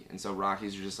Rocky, and so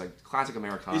Rockies are just like classic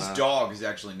Americana. His dog is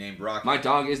actually named Rocky. My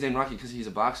dog is named Rocky because he's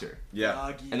a boxer. Yeah,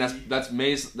 Rocky. And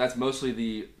that's mostly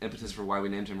the impetus for why we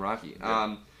named him Rocky.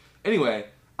 Yeah. Anyway,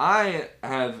 I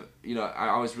have I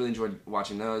always really enjoyed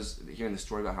watching those, hearing the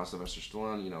story about how Sylvester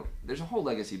Stallone. There's a whole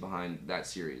legacy behind that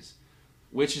series,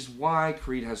 which is why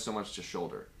Creed has so much to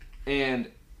shoulder. And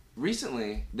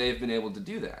recently, they've been able to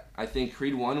do that. I think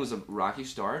Creed 1 was a rocky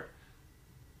start.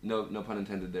 No pun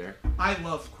intended there. I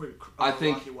love Creed.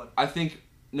 Rocky 1.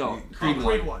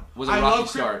 Creed 1 was a rocky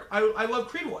start. I love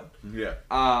Creed 1. Yeah.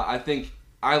 I think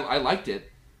I liked it.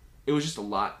 It was just a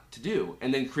lot to do.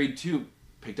 And then Creed 2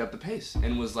 picked up the pace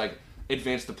and was like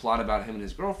advanced the plot about him and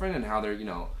his girlfriend and how they're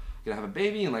gonna have a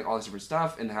baby and like all this different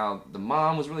stuff and how the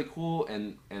mom was really cool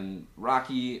and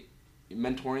Rocky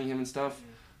mentoring him and stuff. Mm.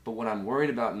 But what I'm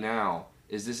worried about now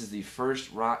is this is the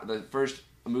first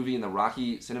movie in the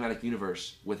Rocky cinematic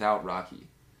universe without Rocky.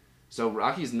 So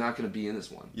Rocky's not going to be in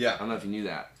this one. Yeah. I don't know if you knew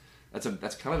that.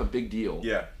 That's kind of a big deal.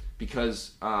 Yeah.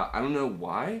 Because I don't know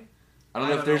why. I don't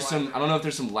know if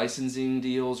there's some licensing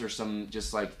deals or some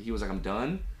just like he was like I'm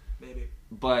done. Maybe.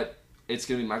 But it's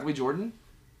going to be Michael B. Jordan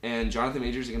and Jonathan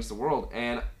Majors against the world,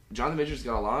 and Jonathan Majors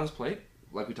got a lot on his plate,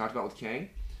 like we talked about with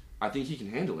Kang. I think he can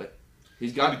handle it.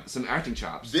 He's got some acting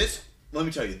chops. Let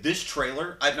me tell you, this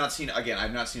trailer, I've not seen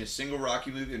a single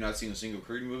Rocky movie. I've not seen a single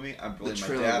Creed movie. I blame my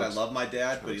dad. I love my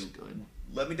dad, but he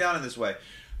let me down in this way.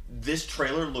 This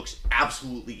trailer looks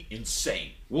absolutely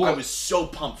insane. Well, I was so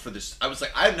pumped for this. I was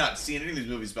like, I have not seen any of these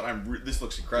movies, but this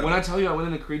looks incredible. When I tell you I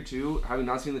went into Creed 2, having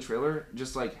not seen the trailer,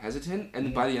 just like hesitant,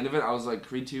 and by the end of it, I was like,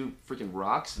 Creed 2 freaking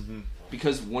rocks. Mm-hmm.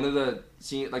 Because one of the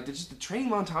the training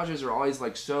montages are always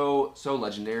like so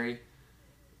legendary.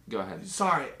 Go ahead.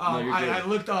 Sorry, I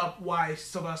looked up why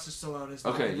Sylvester Stallone is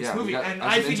not in this movie, and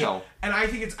I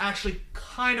think it's actually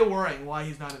kind of worrying why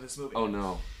he's not in this movie. Oh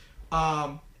no.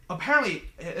 Apparently,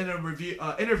 in a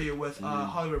interview with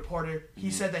Hollywood Reporter,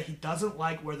 he said that he doesn't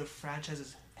like where the franchise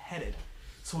is headed,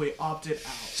 so he opted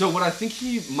out. So what I think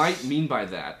he might mean by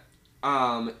that,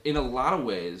 in a lot of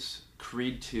ways,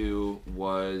 Creed 2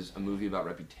 was a movie about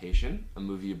reputation, a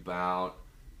movie about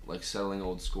like settling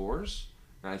old scores,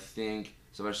 and I think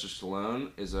Sylvester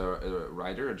Stallone is a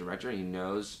writer, a director, and he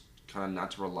knows kind of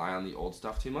not to rely on the old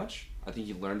stuff too much. I think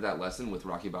he learned that lesson with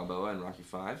Rocky Balboa and Rocky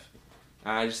 5.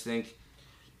 And I just think,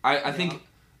 I think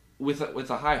with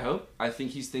a high hope, I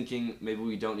think he's thinking maybe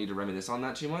we don't need to reminisce on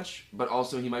that too much, but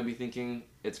also he might be thinking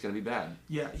it's going to be bad.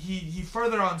 Yeah, he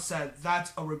further on said,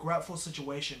 that's a regretful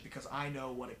situation because I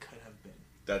know what it could have been.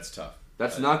 That's tough.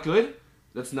 That's not good?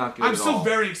 That's not good I'm at still all.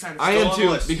 very excited. I am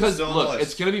too, because look,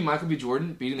 it's going to be Michael B.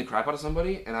 Jordan beating the crap out of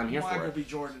somebody, and I'm here for it. Michael B.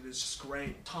 Jordan is just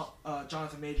great.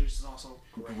 Jonathan Majors is also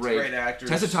great. Great actors.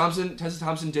 Tessa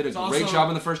Thompson did a great job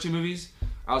in the first 2 movies.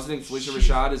 I also think Felicia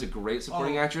Rashad is a great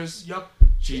supporting actress. Yep.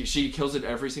 She kills it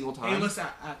every single time.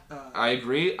 I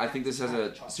agree. I think this has a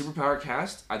superpower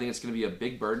cast. I think it's going to be a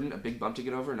big burden, a big bump to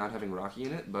get over, not having Rocky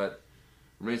in it, but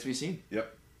remains to be seen.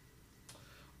 Yep.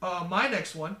 My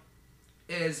next one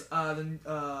is I don't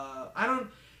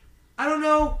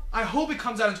know. I hope it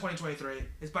comes out in 2023.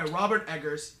 It's by Robert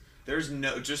Eggers. There's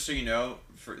just so you know,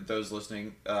 for those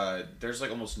listening, there's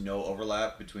like almost no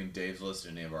overlap between Dave's list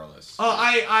and any of our lists.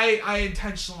 I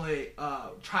intentionally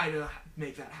try to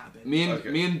make that happen.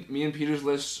 Me and Peter's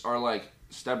lists are like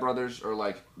stepbrothers, or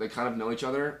like they kind of know each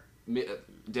other.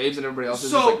 Dave's and everybody else's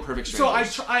is like perfect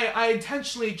strangers. So I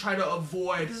intentionally try to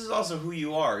avoid. This is also who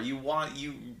you are.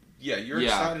 You're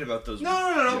excited about those. No.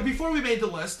 Yeah. Before we made the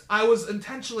list, I was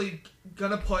intentionally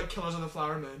gonna put Killers of the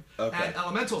Flower Moon and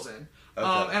Elementals in.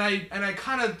 Okay. And I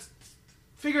kind of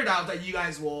figured out that you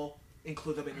guys will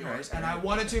include them in yours, and I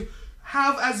wanted to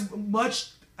have as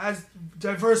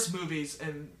diverse movies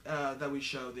that we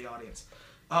show the audience.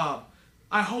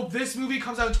 I hope this movie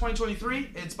comes out in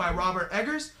 2023. It's by Robert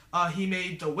Eggers. He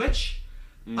made The Witch.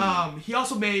 He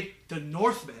also made The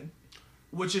Northman,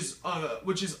 which is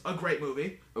a great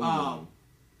movie.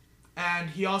 And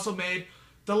he also made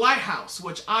The Lighthouse,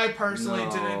 which I personally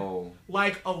didn't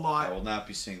like a lot. I will not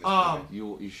be seeing this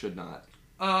movie. You should not.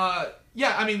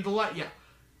 Yeah, I mean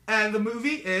and the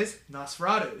movie is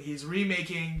Nosferatu. He's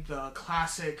remaking the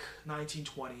classic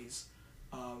 1920s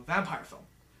vampire film.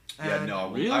 And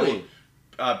Really?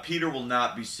 Peter will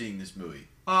not be seeing this movie.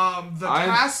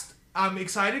 Cast, I'm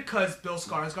excited because Bill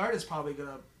Skarsgård is probably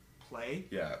gonna play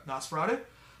Nosferatu.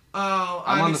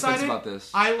 I'm on excited. the fence about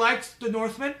this. I liked The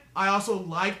Northman. I also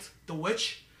liked The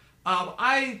Witch.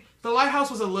 The Lighthouse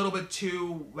was a little bit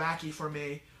too wacky for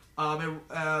me.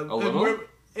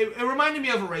 It reminded me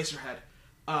of Eraserhead.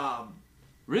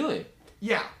 Really?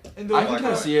 Yeah. I can kind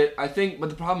of see it. I think, but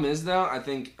the problem is though, I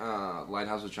think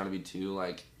Lighthouse was trying to be too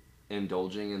like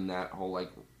indulging in that whole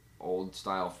like old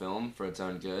style film for its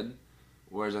own good,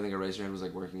 whereas I think Eraserhead was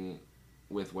like working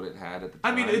with what it had at the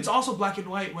time. I mean, it's also black and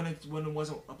white when it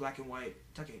wasn't a black and white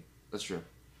decade. That's true.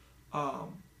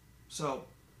 So,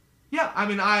 yeah. I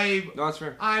mean, No, that's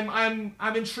fair. I'm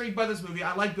intrigued by this movie.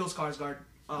 I like Bill Skarsgård.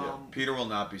 Peter will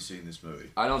not be seeing this movie.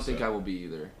 I don't think I will be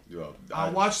either. Well,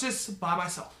 I'll watch this by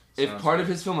myself. If part of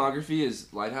his filmography is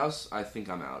Lighthouse, I think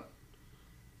I'm out.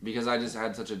 Because I just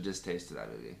had such a distaste to that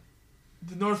movie.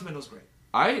 The Northman was great.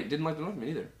 I didn't like The Northman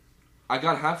either. I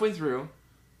got halfway through,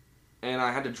 and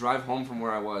I had to drive home from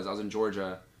where I was. I was in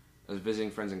Georgia. I was visiting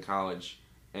friends in college,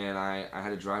 and I had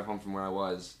to drive home from where I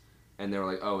was, and they were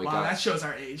like, "Oh, that shows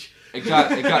our age." It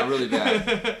got really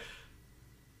bad.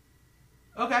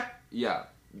 Okay. Yeah,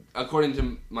 according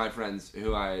to my friends,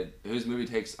 whose movie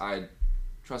takes I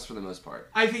trust for the most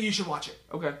part. I think you should watch it.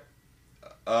 Okay.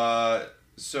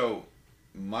 So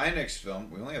my next film,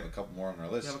 we only have a couple more on our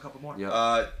list. We have a couple more.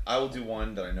 Yeah. I will do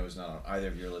one that I know is not on either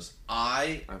of your lists.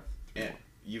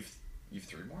 You've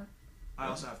 3 more? I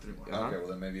also have 3 more. Uh-huh. Okay, well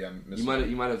then maybe I'm missing.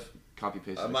 You might have copy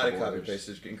pasted. I might have copy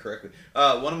pasted incorrectly.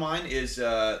 One of mine is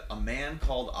A Man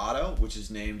Called Otto, which is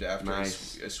named after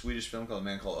a Swedish film called A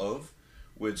Man Called Ove,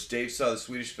 which Dave saw the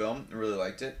Swedish film and really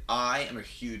liked it. I am a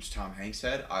huge Tom Hanks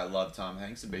head. I love Tom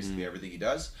Hanks and basically everything he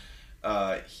does.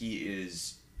 He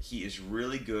is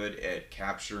really good at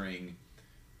capturing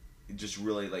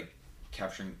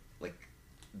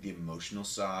the emotional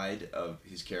side of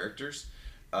his characters.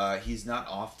 He's not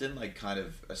often like kind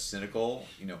of a cynical,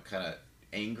 kind of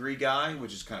angry guy,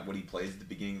 which is kind of what he plays at the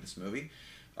beginning of this movie.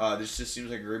 This just seems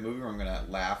like a great movie where I'm going to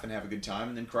laugh and have a good time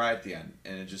and then cry at the end.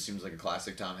 And it just seems like a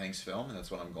classic Tom Hanks film, and that's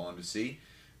what I'm going to see.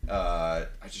 I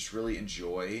just really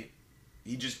enjoy...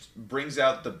 He just brings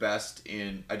out the best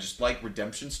in... I just like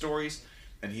redemption stories,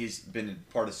 and he's been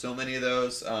part of so many of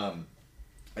those. I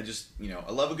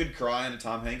love a good cry in a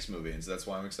Tom Hanks movie, and so that's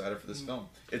why I'm excited for this film.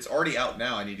 It's already out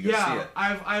now. I need to go see it.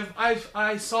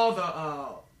 I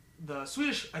saw the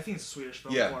Swedish... I think it's a Swedish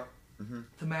film. Yeah.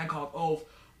 The Man Called Ove.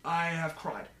 I have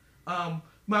cried.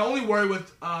 My only worry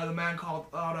with The Man Called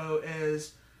Otto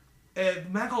is The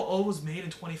Man Called Ove was made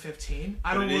in 2015.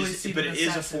 I don't really see the necessity.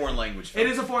 But it is a foreign language film.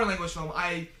 It is a foreign language film.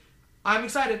 I'm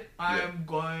excited. I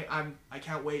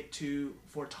can't wait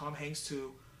for Tom Hanks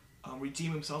to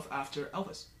redeem himself after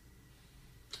Elvis.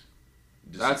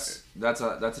 That's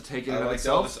a take in and of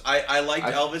itself. itself. I liked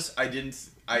Elvis.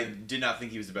 I did not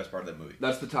think he was the best part of that movie.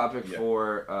 That's the topic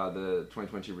for the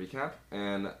 2022 recap,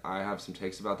 and I have some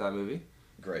takes about that movie.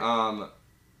 Great.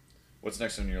 What's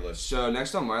next on your list? So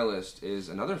next on my list is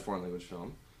another foreign language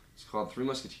film. It's called Three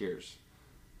Musketeers,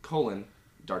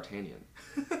 D'Artagnan.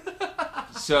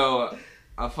 So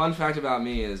a fun fact about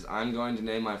me is I'm going to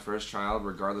name my first child,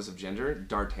 regardless of gender,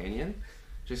 D'Artagnan.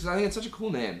 Just because I think it's such a cool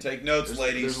name. Take notes,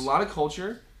 ladies. There's a lot of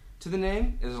culture to the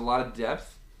name. There's a lot of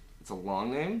depth. It's a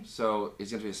long name, so he's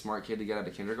going to be a smart kid to get out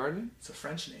of kindergarten. It's a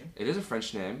French name. It is a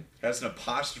French name. It has an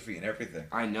apostrophe and everything.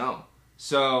 I know.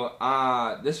 So,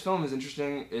 this film is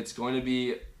interesting. It's going to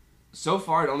be... So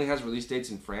far, it only has release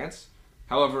dates in France.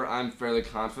 However, I'm fairly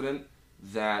confident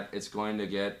that it's going to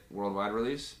get worldwide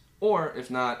release. Or,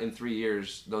 if not, in 3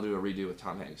 years, they'll do a redo with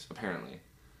Tom Hanks, apparently.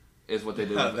 Is what they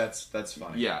do. That's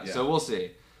funny. Yeah, so we'll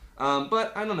see.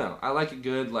 But, I don't know. I like it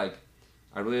good,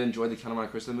 I really enjoyed the Count of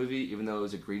Monte Cristo movie, even though it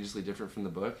was egregiously different from the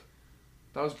book.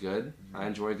 That was good. Mm-hmm. I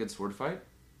enjoy a good sword fight.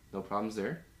 No problems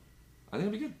there. I think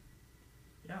it'll be good.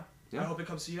 Yeah. I hope it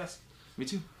comes to US. Me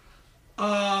too.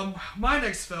 My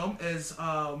next film is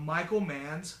Michael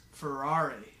Mann's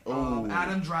Ferrari.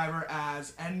 Adam Driver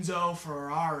as Enzo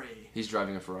Ferrari. He's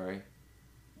driving a Ferrari.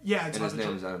 Yeah, and his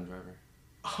name is Adam Driver.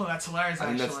 Oh, that's hilarious!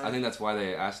 I think that's why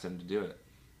they asked him to do it.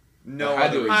 No, I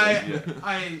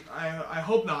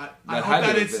hope not. I hope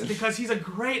that it's because he's a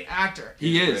great actor.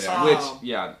 He is,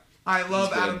 I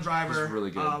love Adam Driver. He's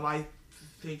really good. I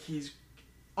think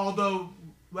although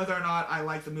whether or not I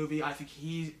like the movie, I think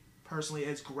he personally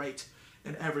is great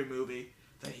in every movie.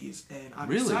 that he's in. I'm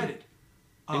Really? excited.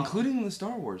 Including the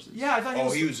Star Wars. Yeah, I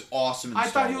thought He was awesome in the I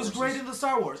Star thought he was Wars. great in the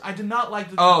Star Wars. I did not like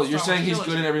the Oh, Star you're saying Wars he's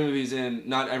trilogy. good in every movie he's in.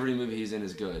 Not every movie he's in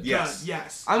is good. Yeah. Good,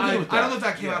 yes. I'm good with I don't that. know if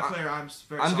that came Yeah. out clear. I'm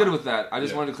very I'm sorry. good with that. I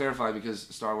just Yeah. wanted to clarify because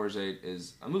Star Wars 8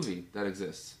 is a movie that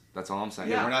exists. That's all I'm saying.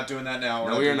 Yeah. We're not doing that now. We're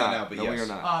No, not we are doing not. that now, but No, yes.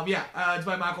 we are not. It's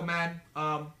by Michael Mann.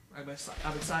 I'm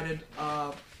excited.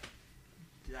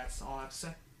 That's all I have to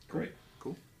say. Great.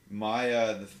 Cool. My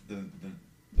the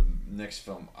next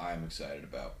film I'm excited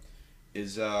about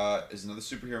is another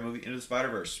superhero movie, Into the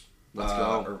Spider-Verse. Let's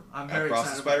go. Or I'm very Across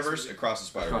the excited about this Spider-Verse. movie. Across the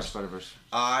Spider-Verse. Across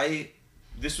Spider-Verse.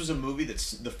 This was a movie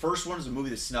that's the first one is a movie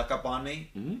that snuck up on me.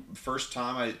 Mm-hmm. First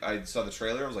time I saw the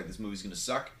trailer, I was like, this movie's gonna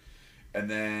suck. And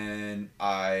then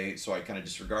I kind of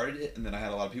disregarded it, and then I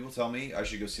had a lot of people tell me I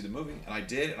should go see the movie, and I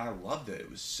did, and I loved it. It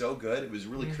was so good. It was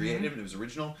really creative, and it was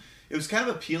original. It was kind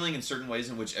of appealing in certain ways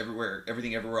in which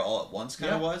Everything Everywhere All at Once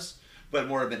kind of was, but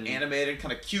more of an animated,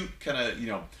 kind of cute, kind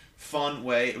of fun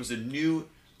way. It was a new.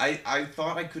 I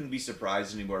thought I couldn't be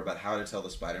surprised anymore about how to tell the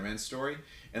Spider-Man story,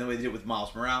 and the way they did it with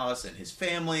Miles Morales and his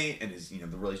family, and his the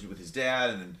relationship with his dad,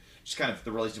 and then just kind of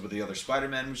the relationship with the other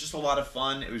Spider-Men. It was just a lot of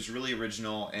fun. It was really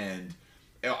original, and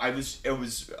it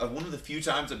was one of the few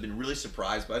times I've been really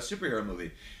surprised by a superhero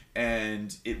movie,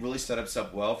 and it really set us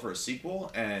up well for a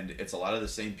sequel. And it's a lot of the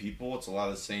same people. It's a lot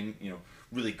of the same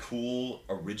really cool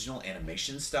original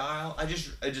animation style. I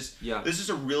just Yeah. This is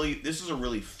a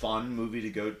really fun movie to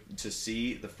go to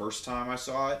see the first time I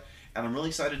saw it, and I'm really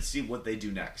excited to see what they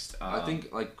do next. I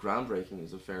think like groundbreaking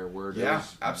is a fair word. Yeah, It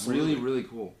was absolutely. Really, really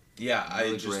cool. Yeah,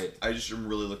 Really great. I just am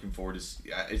really looking forward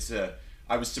to.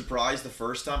 I was surprised the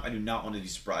first time. I do not want to be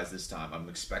surprised this time. I'm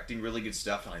expecting really good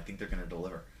stuff, and I think they're going to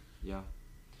deliver. Yeah.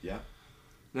 Yeah.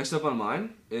 Next up on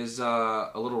mine is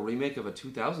a little remake of a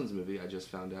 2000s movie I just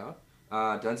found out.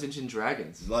 Dungeons and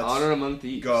Dragons. Let's Honor Among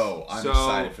Thieves. go. I'm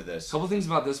excited for this. A couple things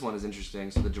about this one is interesting.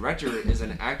 So the director is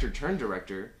an actor turned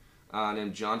director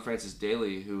named John Francis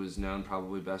Daly, who is known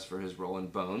probably best for his role in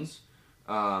Bones.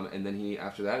 And then he,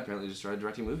 after that, apparently just started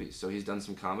directing movies. So he's done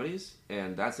some comedies,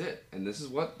 and that's it. And this is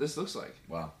what this looks like.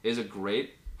 Wow. It is a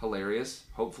great, hilarious,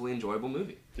 hopefully enjoyable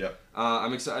movie. Yep.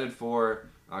 I'm excited for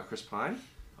Chris Pine.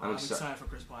 I'm excited for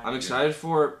Chris Pine. I'm excited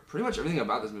for pretty much everything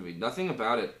about this movie. Nothing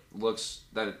about it looks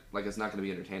like it's not going to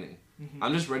be entertaining. Mm-hmm.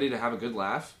 I'm just ready to have a good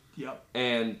laugh Yep.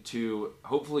 and to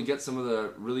hopefully get some of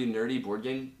the really nerdy board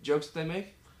game jokes that they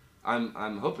make.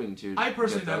 I'm hoping to. I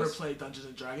personally get never those. played Dungeons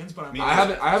and Dragons, but Me I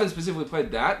neither. haven't specifically played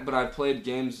that, but I've played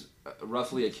games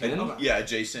roughly akin. Okay. Yeah,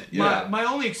 adjacent. Yeah. My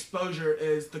only exposure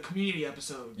is the Community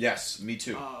episode. Yes, me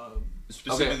too. Okay,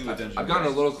 Specifically with Dungeons I've and gotten a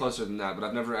Dragons. little closer than that, but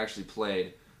I've never actually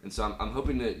played, and so I'm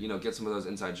hoping to get some of those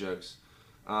inside jokes.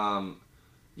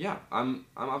 Yeah, I'm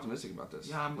optimistic about this.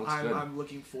 Yeah, Looks good. I'm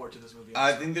looking forward to this movie.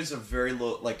 I think there's a very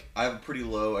low, I have pretty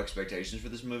low expectations for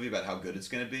this movie about how good it's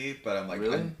going to be, but I'm like,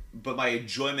 Really? but my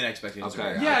enjoyment expectations Okay.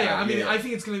 are very Yeah, high. yeah. I mean, I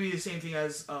think it's gonna be the same thing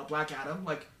as Black Adam.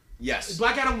 Like, Yes.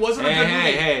 Black Adam wasn't a Hey, good hey,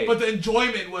 movie, hey. but the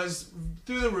enjoyment was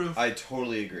through the roof. I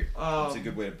totally agree. That's a Um,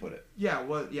 good way to put it. Yeah,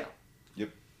 well, yeah. Yep.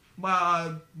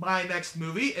 My next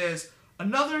movie is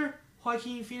another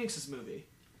Joaquin Phoenix's movie.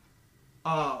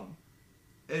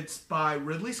 It's by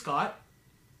Ridley Scott.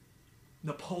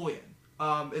 Napoleon.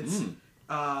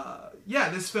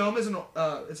 This film is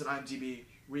it's an IMDb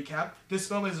recap. This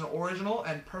film is an original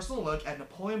and personal look at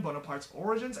Napoleon Bonaparte's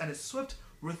origins and his swift,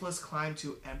 ruthless climb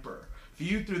to emperor,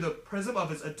 viewed through the prism of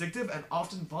his addictive and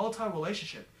often volatile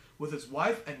relationship with his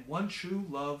wife and one true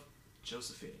love,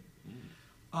 Josephine.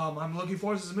 I'm looking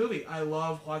forward to this movie. I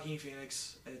love Joaquin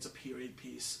Phoenix, and it's a period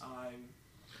piece. I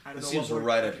don't It know seems what word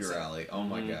right I up can your say. alley. Oh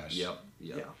my gosh. Yep.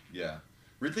 Yeah. Yeah.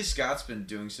 Ridley Scott's been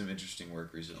doing some interesting work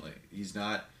recently. He's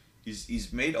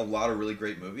made a lot of really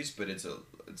great movies, but it's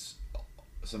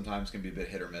sometimes can be a bit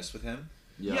hit or miss with him.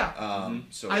 Yeah.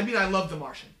 So I mean, I love The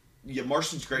Martian. yeah,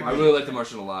 Martian's a great. I movie. really like The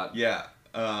Martian a lot. Yeah.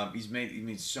 He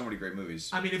made so many great movies.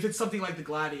 I mean, if it's something like The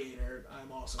Gladiator,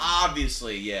 I'm also.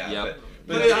 Obviously, yeah. Yep.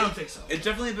 But I don't think so. It's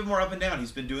definitely a bit more up and down.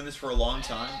 He's been doing this for a long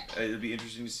time. It'll be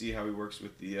interesting to see how he works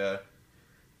with the.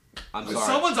 I'm But sorry.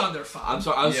 someone's on their phone. I'm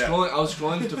sorry. I was Yeah.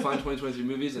 scrolling to find 2023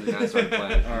 movies, and that started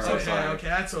playing. I'm All so right. sorry. Okay,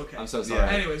 that's okay. I'm so Yeah. sorry.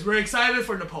 Anyways, we're excited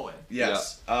for Napoleon.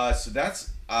 Yes. So that's.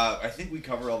 I think we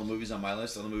cover all the movies on my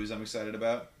list. All the movies I'm excited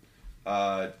about.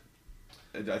 I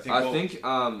think.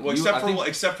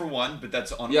 Except for one, but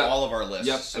that's on Yeah. all of our lists.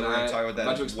 Yep. So and we're gonna talk about that.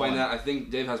 about to in explain one. that. I think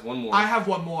Dave has one more. I have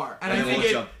one more, and And I then think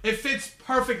we'll jump. it fits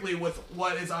perfectly with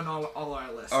what is on all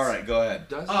our lists. All right, go ahead.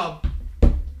 Does it? My-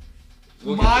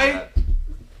 We'll get to that.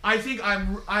 I think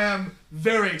I am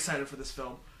very excited for this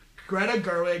film. Greta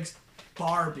Gerwig's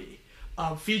Barbie,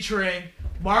 featuring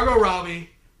Margot Robbie,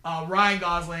 Ryan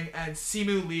Gosling and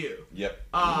Simu Liu. Yep.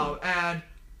 And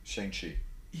Shang-Chi.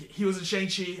 he was in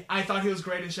Shang-Chi. I thought he was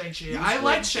great in Shang-Chi. He was I great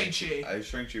liked in Shang-Chi.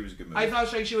 Shang-Chi was a good movie. I thought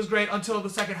Shang-Chi was great until the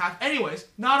second half. Anyways,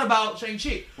 not about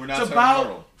Shang-Chi. We're not it's talking about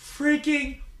Marvel.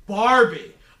 freaking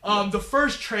Barbie. The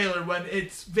first trailer, when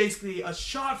it's basically a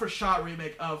shot-for-shot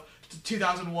remake of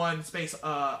 2001 Space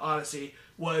Odyssey,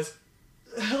 was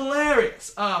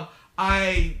hilarious.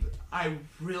 I'm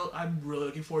really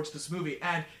looking forward to this movie,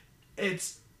 and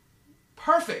it's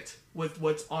perfect with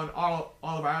what's on all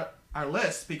of our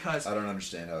lists because I don't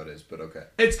understand how it is, but okay.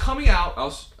 it's coming out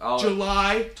I'll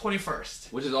July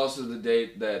 21st. which is also the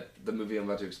date that the movie I'm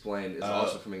about to explain is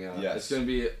also coming out. yes. It's going to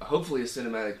be hopefully a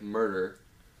cinematic murder.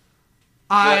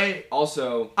 I'm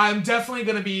Also, definitely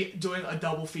gonna be doing a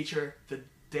double feature the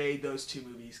day those two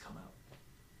movies come out.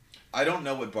 I don't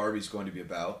know what Barbie's going to be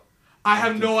about. I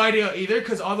have no idea either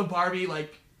because all the Barbie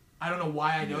I don't know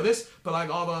why I know this, but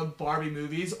all the Barbie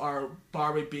movies are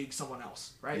Barbie being someone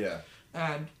else, right? Yeah.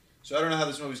 And So I don't know how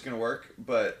this movie's going to work,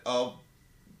 but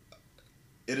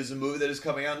it is a movie that is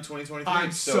coming out in 2023.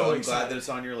 I'm so I'm excited. glad that it's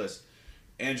on your list.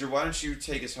 Andrew, why don't you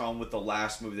take us home with the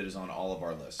last movie that is on all of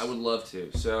our lists? I would love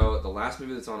to. So the last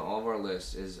movie that's on all of our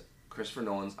lists is Christopher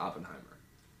Nolan's Oppenheimer.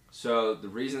 So the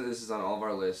reason that this is on all of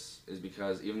our lists is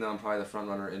because even though I'm probably the front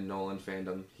runner in Nolan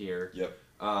fandom here, Yep.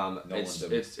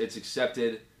 it's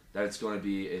accepted that it's going to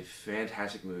be a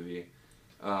fantastic movie.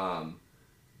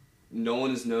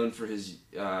 Nolan is known for his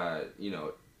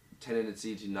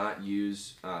tendency to not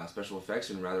use special effects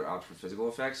and rather opt for physical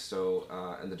effects. So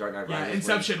in The Dark Knight Rises, yeah,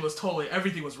 Inception was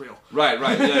everything was real. Right,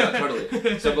 yeah,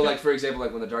 totally. So, but for example,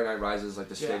 when The Dark Knight Rises,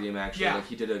 the stadium action, Yeah.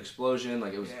 he did an explosion,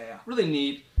 it was Yeah. really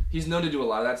neat. He's known to do a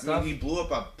lot of that I stuff. mean, he blew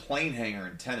up a plane hangar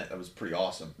in Tenet. That was pretty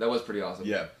awesome. That was pretty awesome.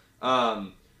 Yeah.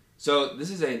 So this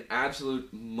is an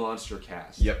absolute monster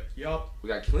cast. Yep. Yup. We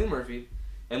got Cillian Murphy,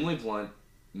 Emily Blunt,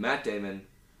 Matt Damon,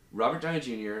 Robert Downey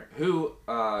Jr., who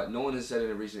Nolan has said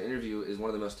in a recent interview is one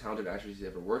of the most talented actors he's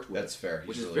ever worked with. That's fair.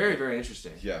 Which He's is really very, good. very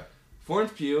interesting. Yeah.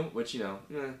 Florence Pugh, which, Yeah.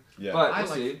 but I we'll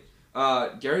like-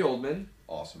 see. Gary Oldman,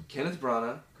 Awesome. Kenneth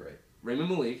Branagh, Great. Raymond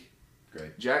Malik,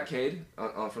 Great. Jack Cade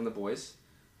from The Boys.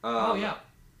 Oh yeah.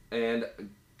 And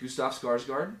Gustav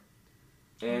Skarsgård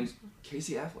and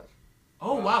Casey Affleck.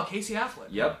 Oh wow, Casey Affleck.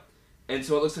 Yep. And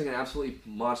so it looks like an absolutely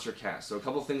monster cast. So a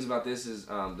couple things about this is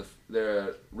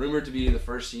they're rumored to be the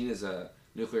first scene is a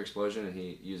nuclear explosion, and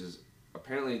he uses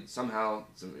apparently somehow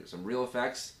some real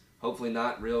effects. Hopefully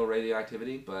not real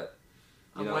radioactivity, but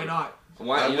Why not?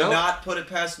 Why I you would know? not put it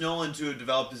past Nolan to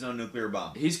develop his own nuclear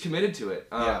bomb. He's committed to it.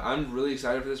 Yeah. I'm really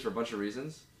excited for this for a bunch of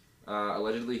reasons.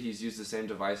 Allegedly, he's used the same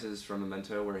devices from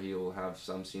Memento, where he will have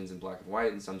some scenes in black and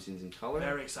white and some scenes in color,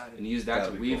 Very excited. and use that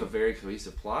That'd to be weave cool. a very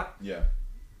cohesive plot. Yeah.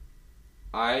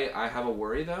 I have a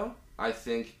worry though. I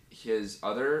think his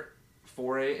other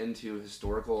foray into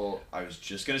historical I was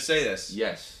just going to say this.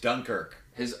 yes, Dunkirk.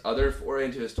 his other foray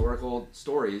into historical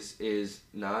stories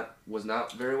was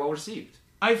not very well received.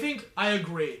 I think I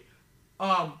agree.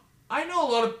 I know a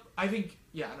lot of. I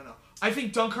don't know. I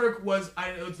think Dunkirk was.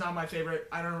 It's not my favorite.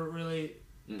 I don't really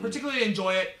particularly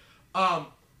enjoy it.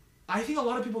 I think a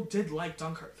lot of people did like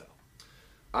Dunkirk though.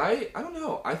 I don't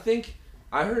know. I think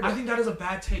that is a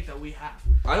bad take that we have.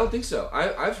 I don't think so.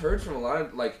 I've heard from a lot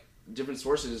of different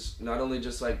sources, not only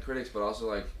just critics, but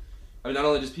also not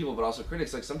only just people, but also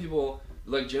critics. Some people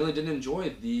generally didn't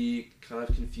enjoy the kind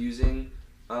of confusing,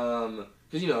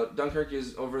 because Dunkirk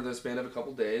is over the span of a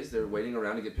couple days. They're waiting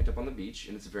around to get picked up on the beach,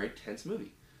 and it's a very tense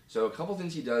movie. So a couple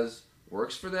things he does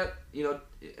works for that.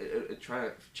 It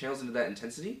channels into that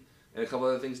intensity, and a couple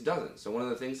other things doesn't. So one of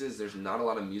the things is there's not a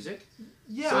lot of music.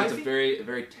 Yeah, So I it's think, very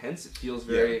very tense. It feels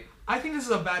very. I think this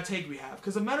is a bad take we have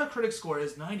because the Metacritic score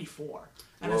is 94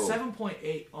 and Whoa. a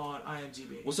 7.8 on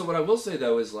IMDb. Well, so what I will say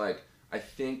though is I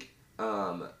think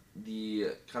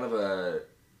the kind of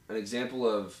an example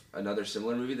of another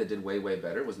similar movie that did way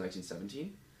better was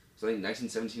 1917. So I think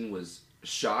 1917 was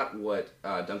shot what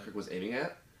Dunkirk was aiming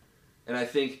at, and I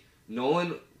think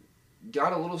Nolan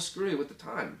got a little screwy with the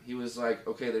time. He was like,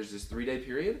 okay, there's this 3-day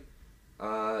period.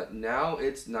 Now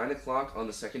it's 9 o'clock on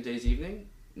the second day's evening.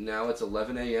 Now it's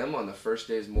 11 a.m. on the first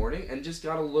day's morning, and just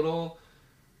got a little.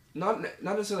 Not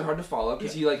necessarily hard to follow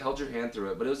because he held your hand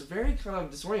through it, but it was very kind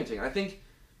of disorienting. I think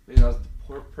maybe that was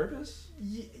the purpose.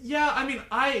 Yeah, I mean,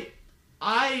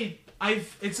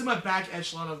 it's in my back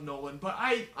echelon of Nolan, but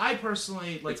I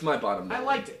personally It's my bottom. I Nolan.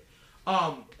 liked it.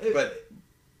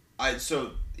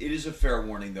 So it is a fair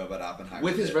warning though about Oppenheimer.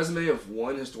 With his resume of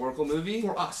one historical movie.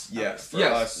 For us. Yes. For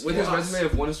Yes, us. with yeah. his resume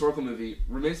of one historical movie,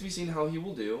 remains to be seen how he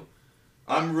will do.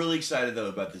 I'm really excited though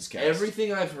about this cast.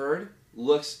 Everything I've heard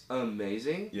looks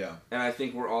amazing. Yeah. And I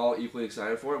think we're all equally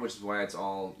excited for it, which is why it's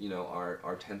all,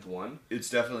 our 10th one. It's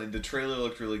definitely, the trailer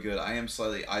looked really good. I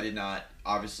did not,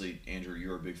 obviously, Andrew,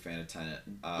 you're a big fan of Tenet.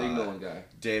 Big Nolan guy.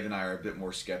 Dave and I are a bit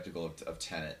more skeptical of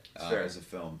Tenet as a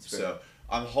film. Fair. So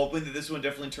I'm hoping that this one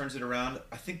definitely turns it around.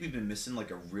 I think we've been missing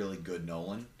like a really good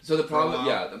Nolan. So the problem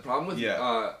with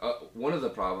Yeah. one of the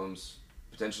problems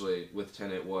potentially with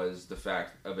Tenet was the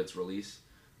fact of its release.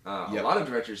 Yep. A lot of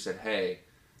directors said, "Hey,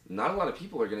 not a lot of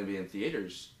people are going to be in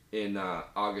theaters in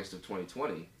August of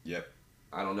 2020." Yep.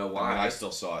 I don't know why. I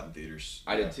still saw it in theaters.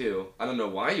 I did too. I don't know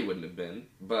why you wouldn't have been,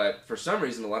 but for some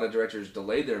reason, a lot of directors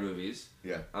delayed their movies.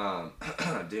 Yeah.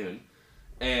 Dune,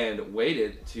 and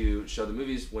waited to show the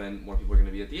movies when more people are going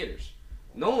to be at theaters.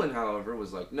 Nolan, however,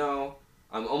 was like, "No,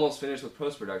 I'm almost finished with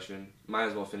post-production. Might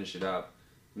as well finish it up."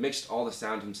 Mixed all the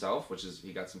sound himself, which is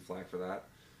he got some flack for that.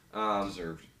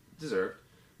 Deserved.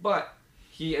 But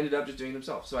he ended up just doing it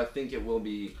himself. So I think it will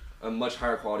be a much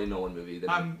higher quality Nolan movie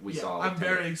than we saw. I'm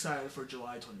very excited for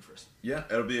July 21st. Yeah,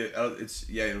 it'll be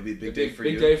a big day for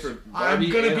big you. Day for Barbie.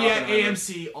 I'm gonna and be at Oppenheimer.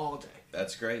 AMC all day.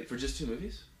 That's great. For just 2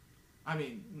 movies? I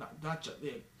mean, not just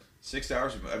 6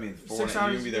 hours. I mean, 6 you're hours,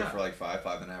 gonna be there yeah. for like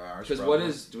 5.5 hours. Because probably. what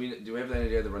is do we have any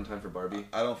idea of the runtime for Barbie?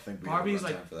 I don't think we Barbie's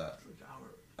have like time for that. an hour.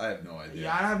 I have no idea.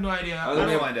 Yeah, I have no idea.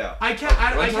 We'll find out. I can't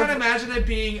Runtime- imagine it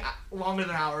being longer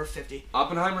than an hour 50.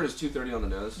 Oppenheimer is 2:30 on the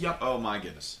nose. Yep. Oh my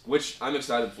goodness. Which I'm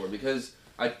excited for because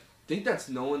I think that's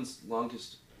Nolan's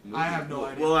longest movie. I have no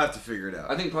idea. We'll have to figure it out.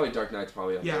 I think probably Dark Knight's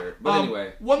probably up Yeah. there. But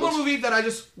anyway. One more movie that I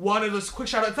just wanted was a quick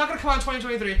shout out. It's not going to come out in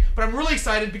 2023, but I'm really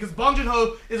excited because Bong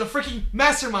Joon-ho is a freaking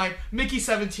mastermind. Mickey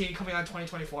 17 coming out in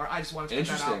 2024. I just wanted to put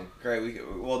that out. Interesting.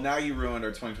 Great. Now you ruined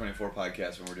our 2024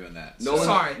 podcast when we're doing that.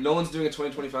 Sorry. Nolan's doing a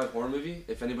 2025 horror movie.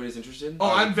 If anybody's interested.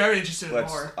 Oh, I'm very interested in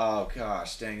Let's. horror. Oh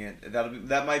gosh, dang it.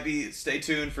 That might be. Stay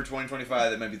tuned for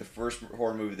 2025. That might be the first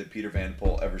horror movie that Peter Van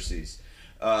Poel ever sees.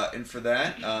 And for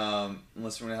that,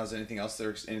 unless someone has anything else they're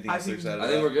excited I about.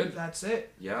 think we're good. That's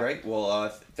it. Yeah. Great. Well,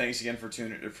 thanks again for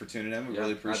tuning in. We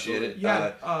really appreciate it.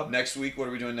 Yeah. Next week, what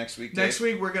are we doing next week, Dave? Next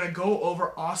week we're gonna go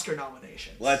over Oscar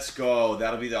nominations. Let's go.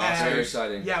 That'll be the Oscars. Very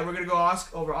exciting. Yeah, we're gonna go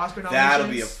over Oscar nominations. That'll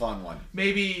be a fun one.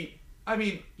 Maybe. I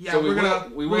mean, yeah, So we're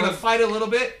gonna fight a little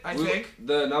bit. I think.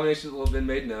 The nominations will have been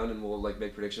made known, and we'll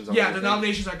make predictions on. Yeah, what the we think.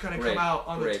 nominations are gonna come out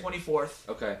on the 24th.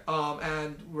 Okay.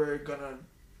 And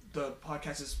the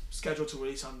podcast is scheduled to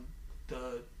release on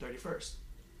the 31st.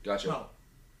 Gotcha. No.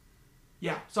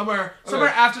 Yeah, somewhere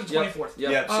after the 24th.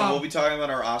 Yep. Yeah, so we'll be talking about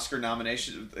our Oscar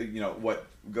nominations. What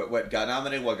got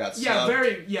nominated, what got snubbed.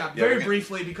 Very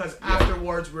briefly because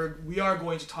afterwards we are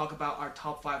going to talk about our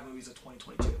top 5 movies of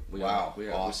 2022. We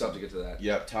awesome. still have to get to that.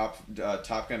 Yep,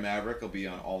 Top Gun Maverick will be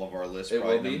on all of our lists. It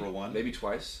probably will be number 1. maybe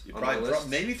twice.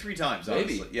 Maybe 3 times.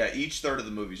 Honestly. Maybe. Yeah, each third of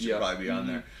the movies should probably be on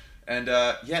there. And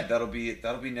that'll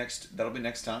be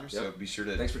next time. So be sure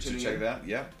to Thanks for tuning check in. that.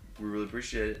 Yeah, we really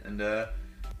appreciate it. And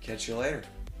catch you later.